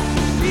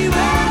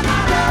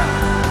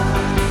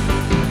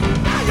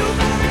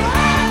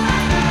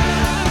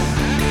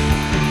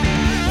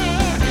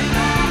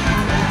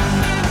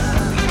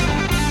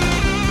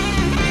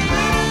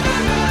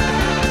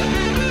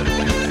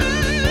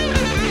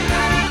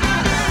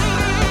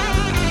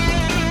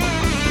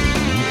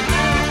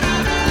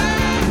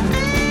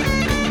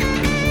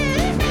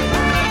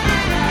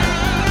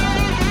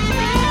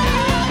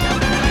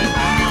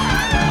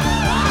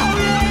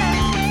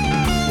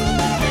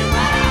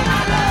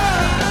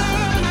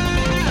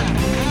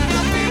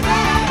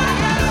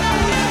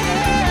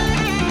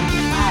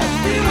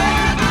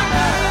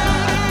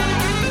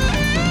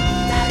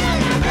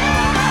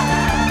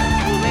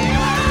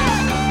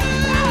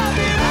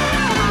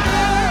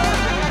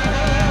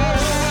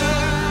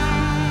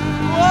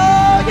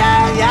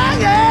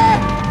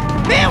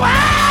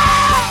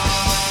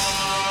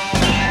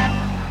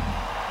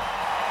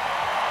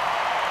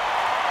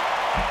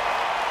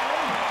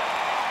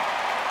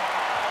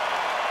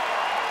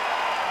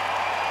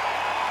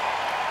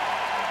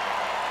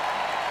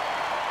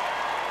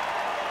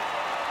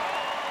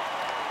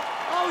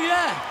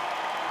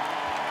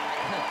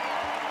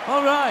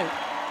 All right.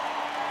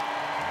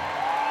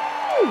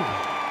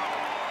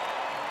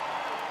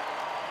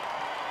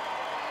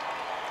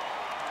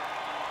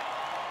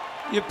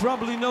 You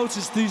probably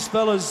noticed these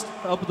fellas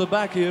up at the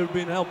back here have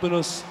been helping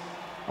us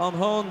on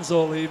horns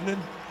all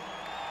evening.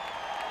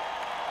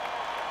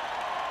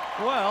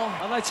 Well,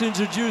 I'd like to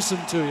introduce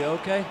them to you,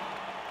 okay?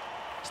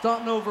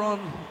 Starting over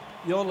on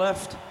your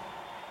left,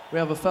 we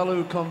have a fellow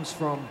who comes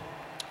from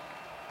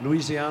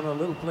Louisiana, a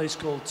little place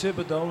called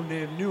Thibodaux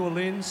near New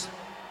Orleans.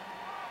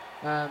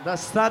 And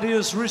that's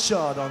Thaddeus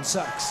Richard on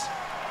sax.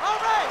 All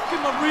right. Give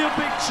him a real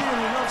big cheer,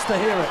 he loves to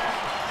hear it.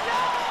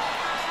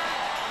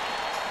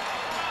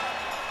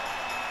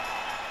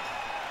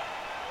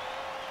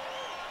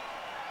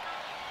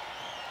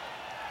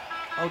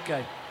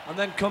 Okay, and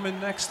then coming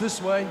next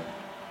this way,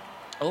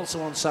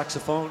 also on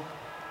saxophone,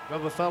 we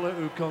have a fellow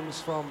who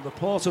comes from the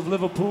port of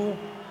Liverpool.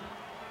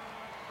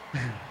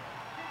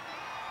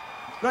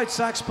 Great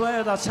sax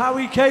player, that's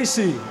Howie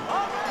Casey.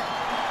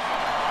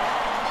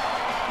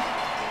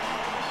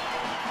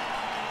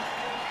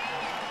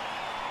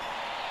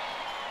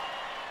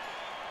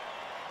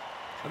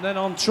 And then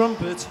on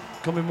trumpet,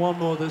 coming one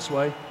more this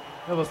way,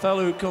 we have a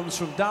fellow who comes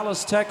from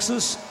Dallas,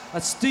 Texas.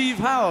 That's Steve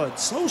Howard.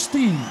 So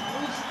Steve.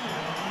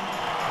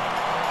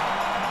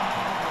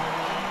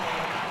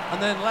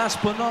 And then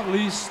last but not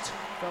least,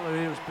 a fellow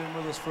here who's been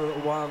with us for a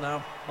little while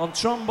now, on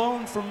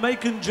trombone from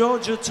Macon,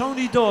 Georgia,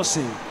 Tony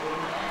Dorsey.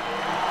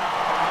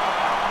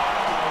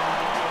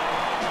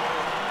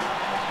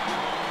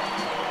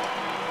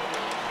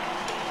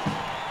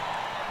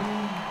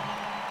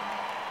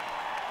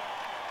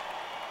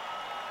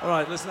 All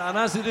right, listen, and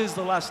as it is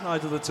the last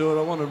night of the tour,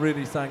 I want to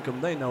really thank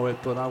them. They know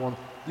it, but I want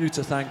you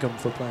to thank them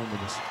for playing with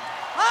us.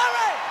 All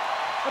right.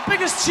 The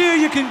biggest cheer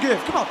you can give.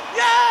 Come on.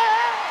 Yeah.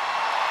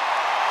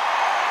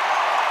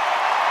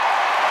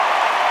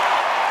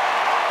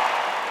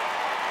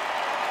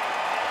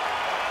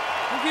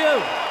 Thank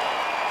you.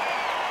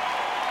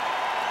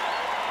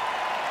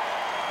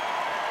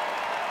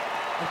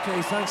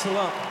 Okay, thanks a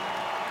lot.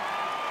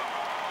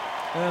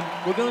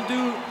 We're going to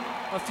do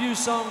a few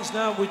songs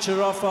now which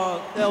are off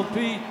our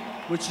LP,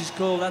 which is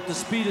called At the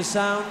Speed of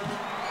Sound.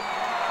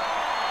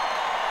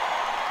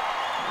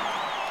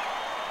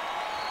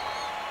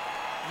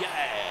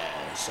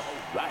 Yes, all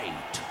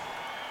right.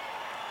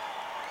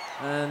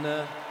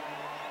 And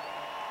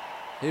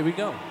here we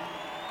go.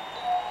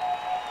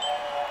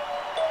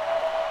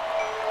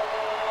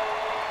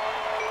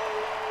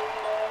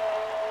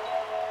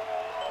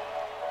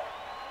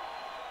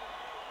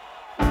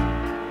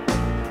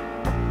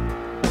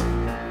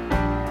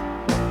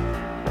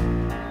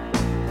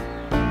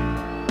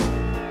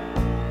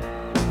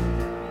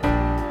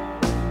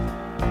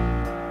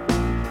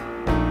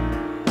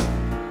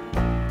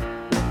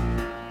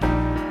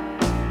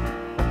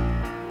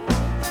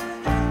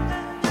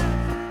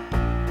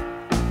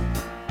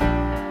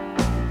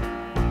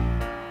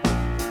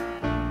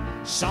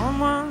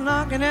 Someone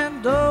knocking at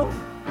the door,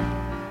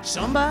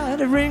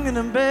 somebody ringing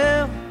the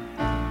bell.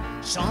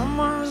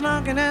 Someone's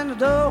knocking at the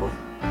door,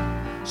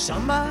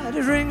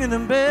 somebody ringing the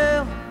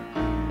bell.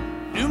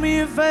 Do me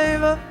a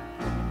favor,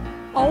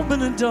 open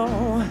the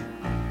door,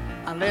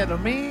 and let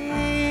them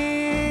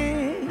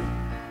in.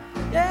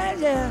 Yeah,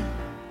 yeah.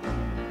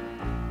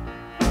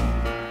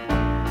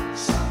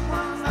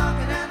 Someone's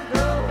knocking at the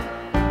door,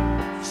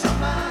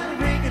 somebody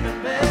ringing the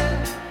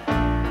bell.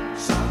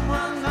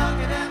 Someone's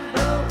knocking at the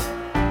door,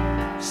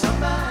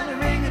 somebody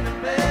ringing the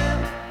bell.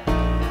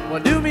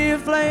 Well, do me a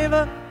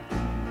favor,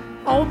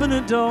 open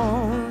the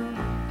door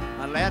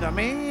and let them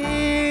in.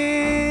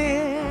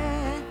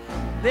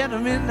 Let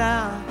them in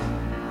now.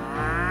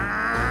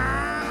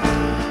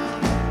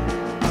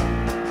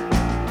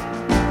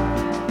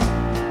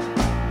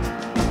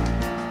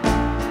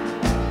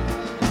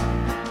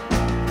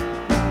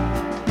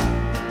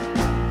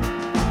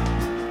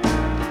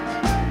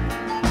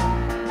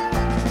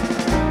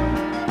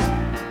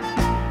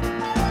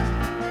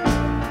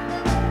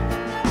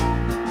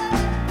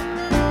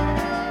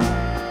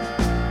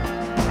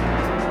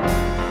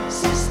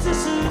 Sister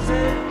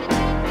Susie,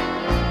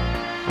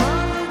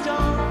 Mama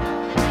John,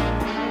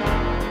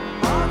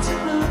 Martin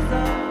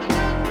Luther,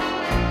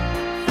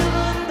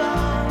 Philip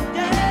Don,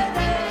 yeah,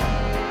 yeah,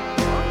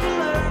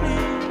 Uncle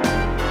Ernie,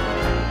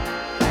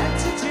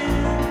 Auntie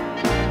Jim,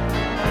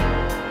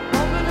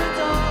 open the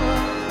door,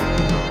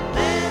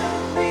 let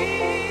 'em in.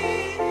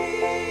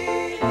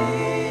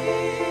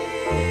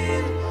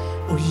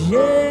 Oh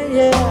yeah,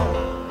 yeah.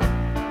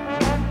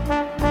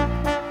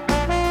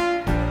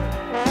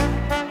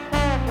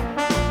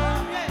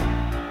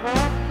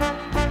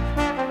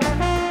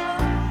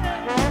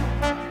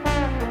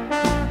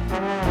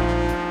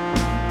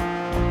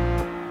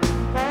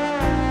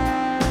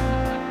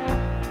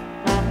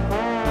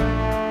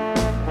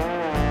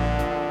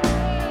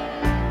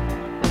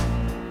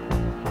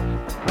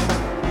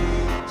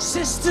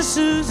 Sister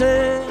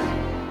Susie,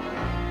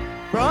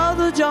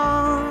 Brother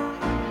John,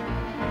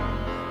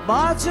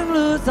 Martin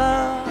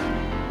Luther,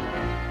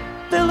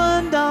 Phil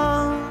and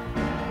Don,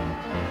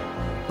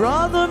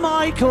 Brother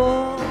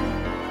Michael,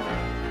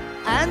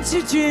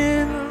 Auntie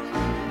Jim,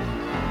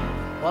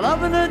 Well,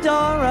 open the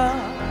door up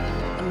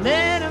and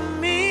let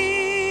him in.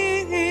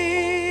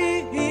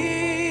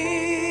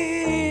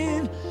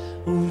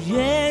 Oh,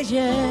 yeah,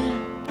 yeah.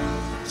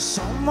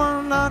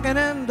 Someone knocking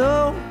at the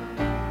door.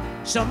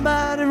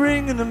 Somebody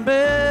ringing the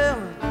bell.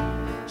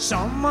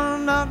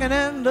 Someone knocking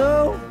at the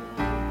door.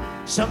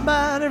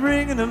 Somebody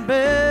ringing the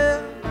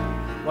bell.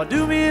 Well,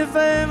 do me a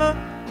favor,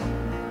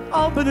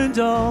 open the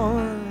door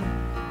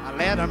and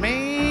let him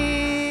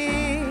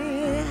in.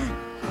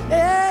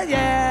 Yeah,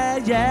 yeah,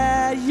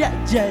 yeah,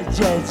 yeah, yeah,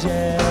 yeah,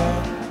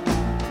 yeah.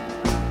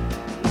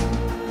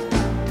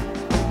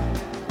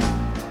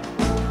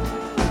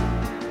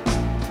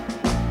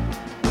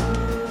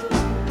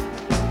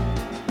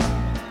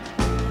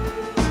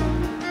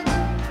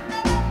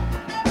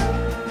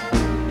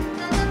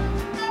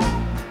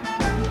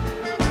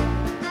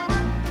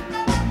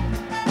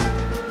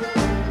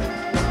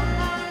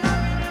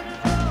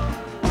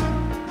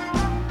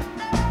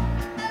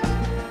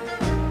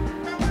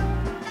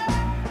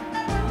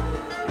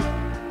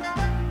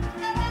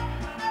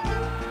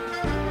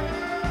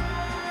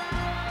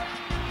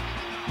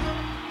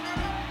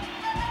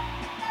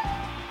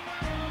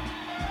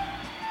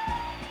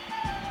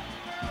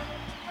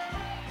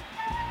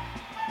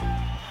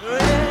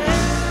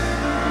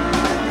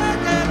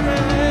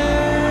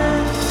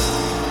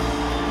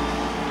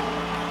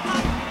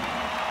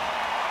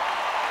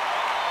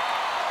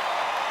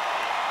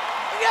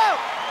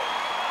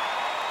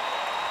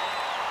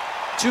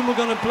 The tune we're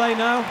going to play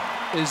now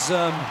is,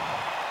 no,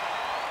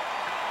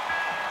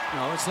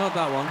 it's not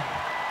that one.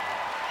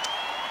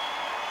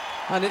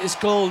 And it is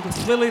called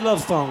Philly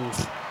Love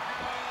Songs.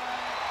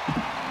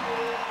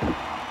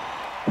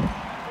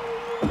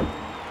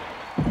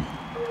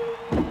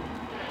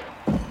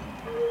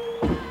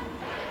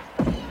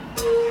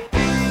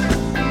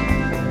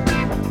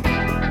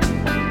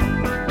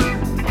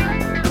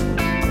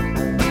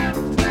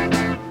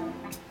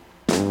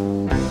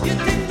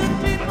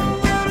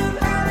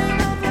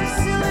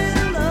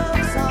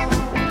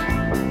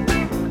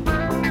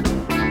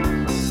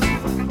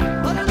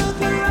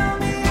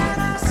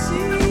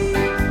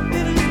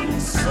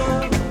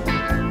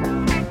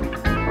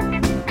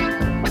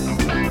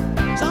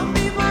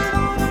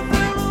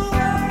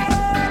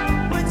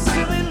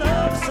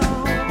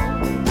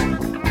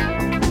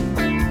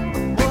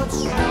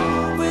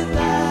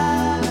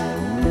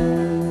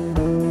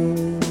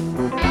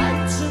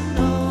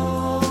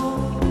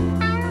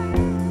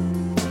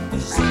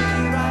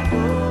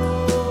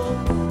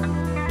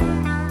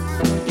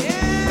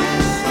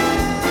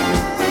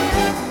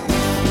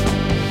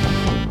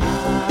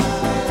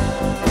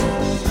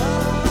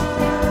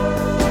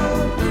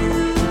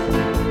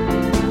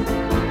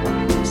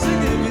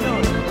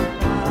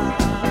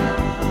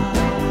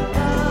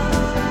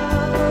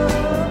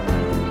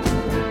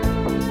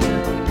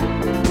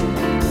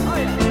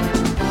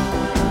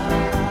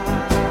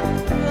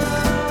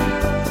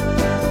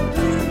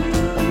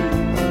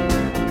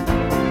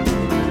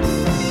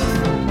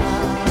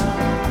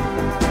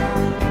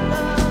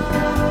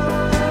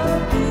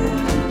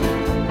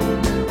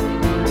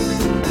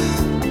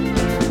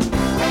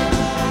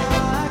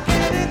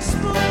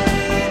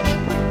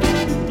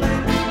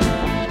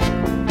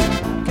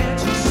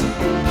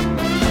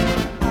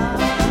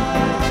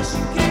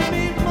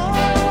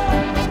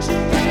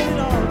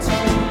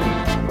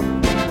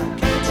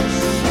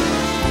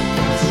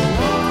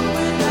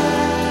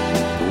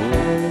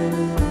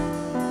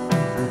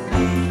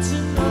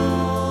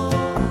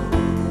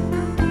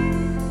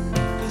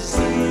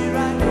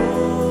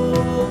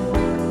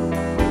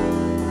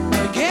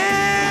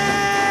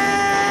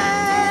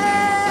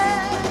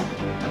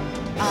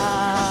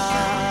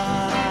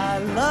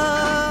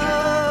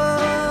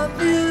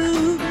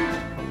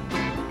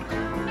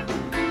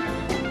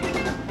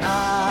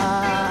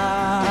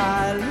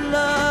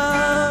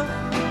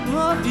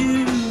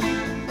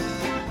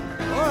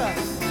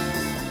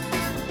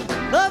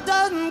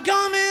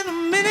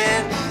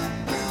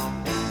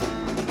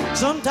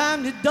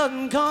 Sometimes it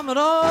doesn't come at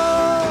all.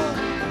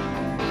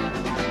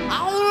 I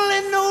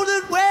only know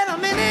that when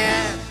I'm in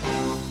it,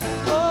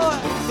 oh,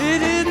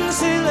 it isn't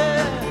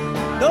silly.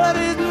 No, it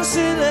isn't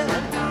silly.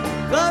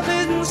 Love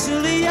isn't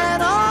silly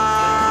at all.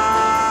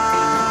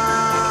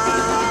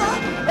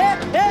 Hey,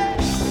 hey.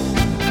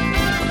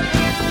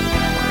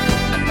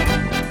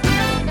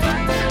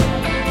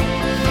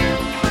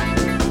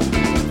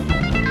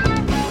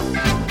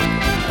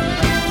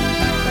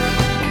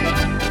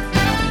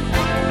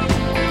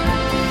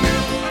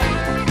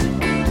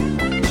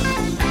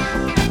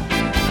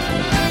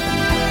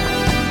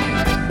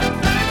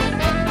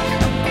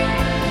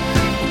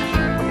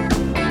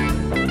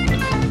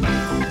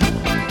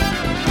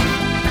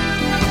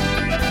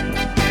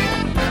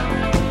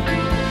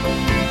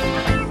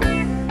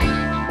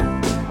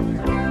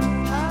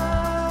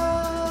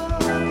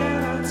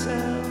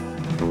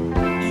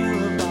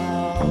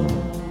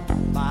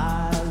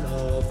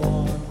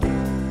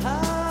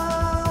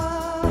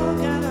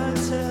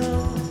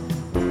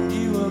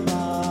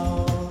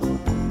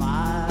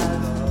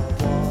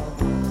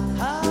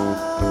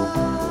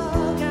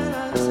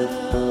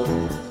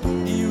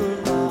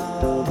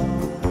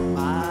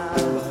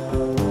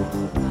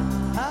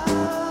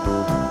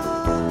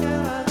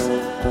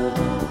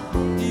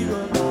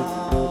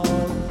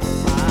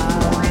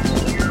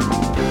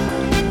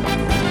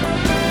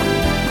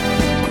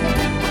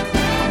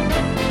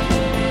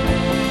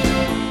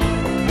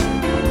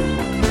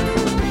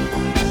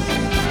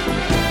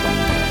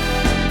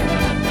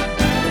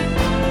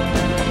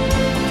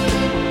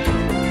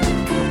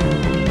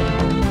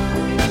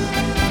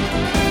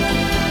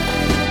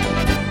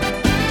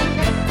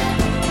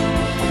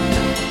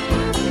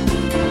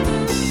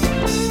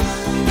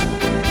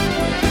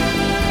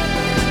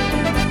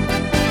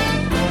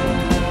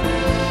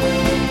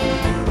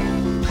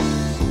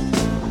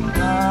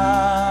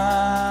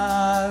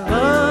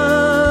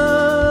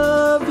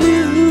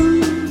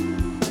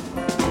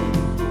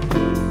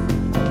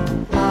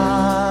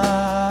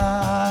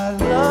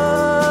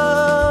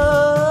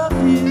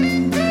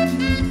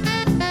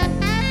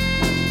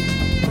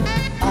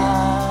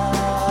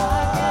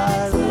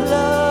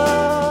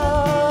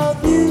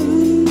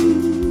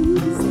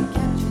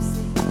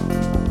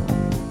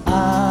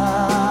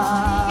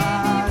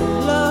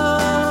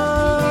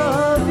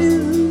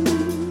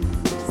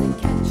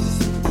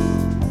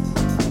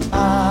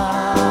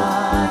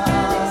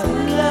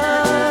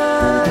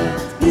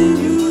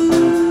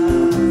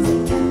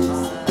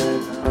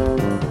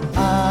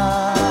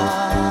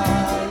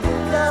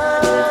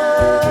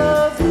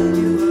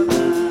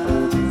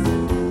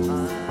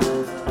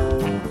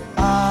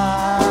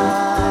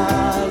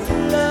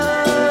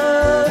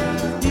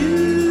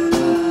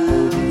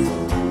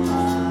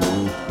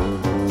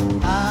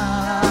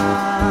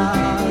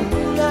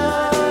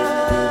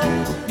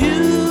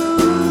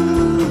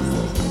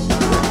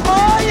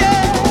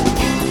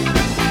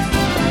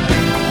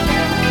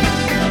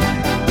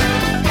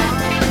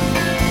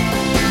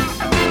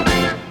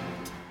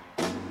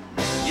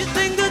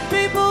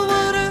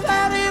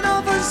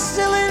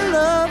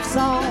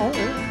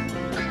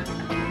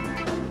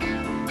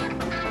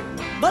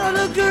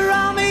 look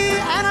around me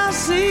and I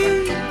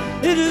see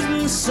it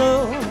isn't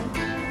so.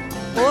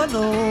 Oh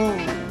no.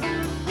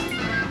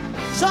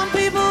 Some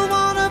people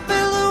wanna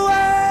fill the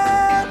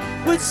world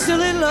with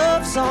silly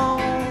love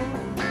songs.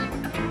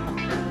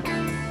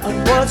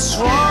 And what's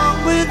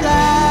wrong with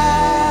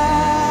that?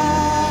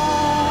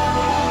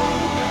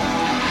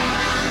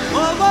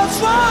 Well,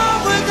 what's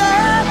wrong with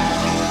that?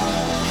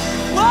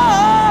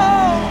 Whoa.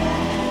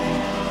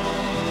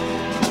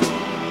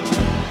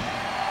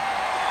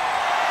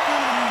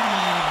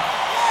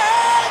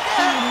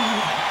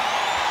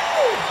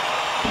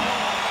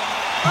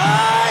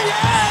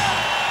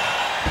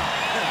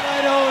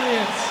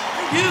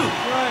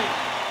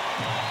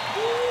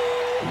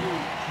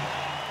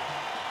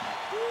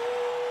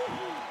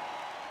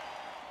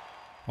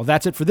 Well,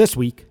 that's it for this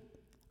week.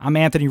 I'm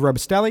Anthony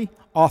Robustelli,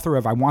 author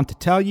of I Want to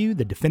Tell You,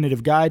 The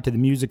Definitive Guide to the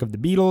Music of the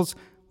Beatles,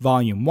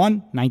 Volume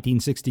 1,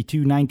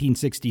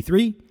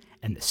 1962-1963,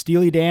 and the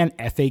Steely Dan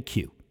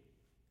FAQ.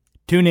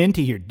 Tune in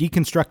to hear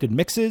deconstructed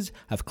mixes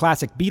of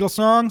classic Beatles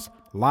songs,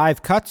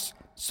 live cuts,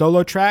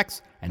 solo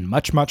tracks, and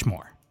much, much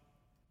more.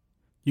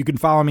 You can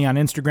follow me on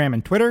Instagram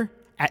and Twitter,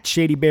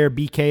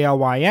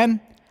 @ShadyBearBKLYN,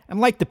 and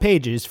like the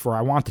pages for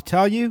I Want to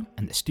Tell You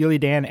and the Steely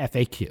Dan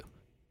FAQ.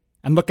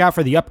 And look out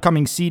for the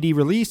upcoming CD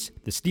release,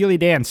 The Steely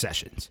Dan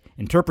Sessions,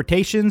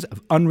 Interpretations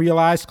of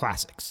Unrealized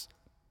Classics.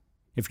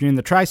 If you're in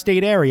the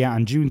tri-state area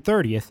on June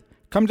 30th,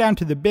 come down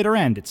to the bitter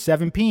end at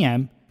 7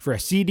 p.m. for a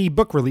CD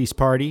book release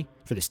party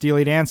for the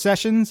Steely Dan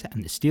Sessions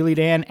and the Steely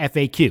Dan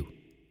FAQ.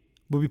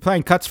 We'll be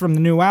playing cuts from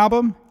the new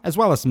album, as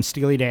well as some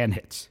Steely Dan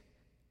hits.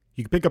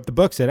 You can pick up the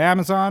books at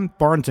Amazon,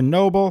 Barnes &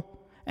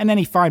 Noble, and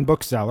any fine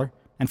bookseller,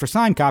 and for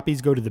signed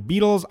copies, go to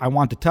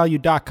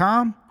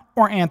thebeatlesiwanttotellyu.com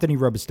or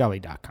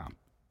anthonyrobustelli.com.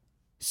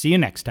 See you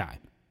next time.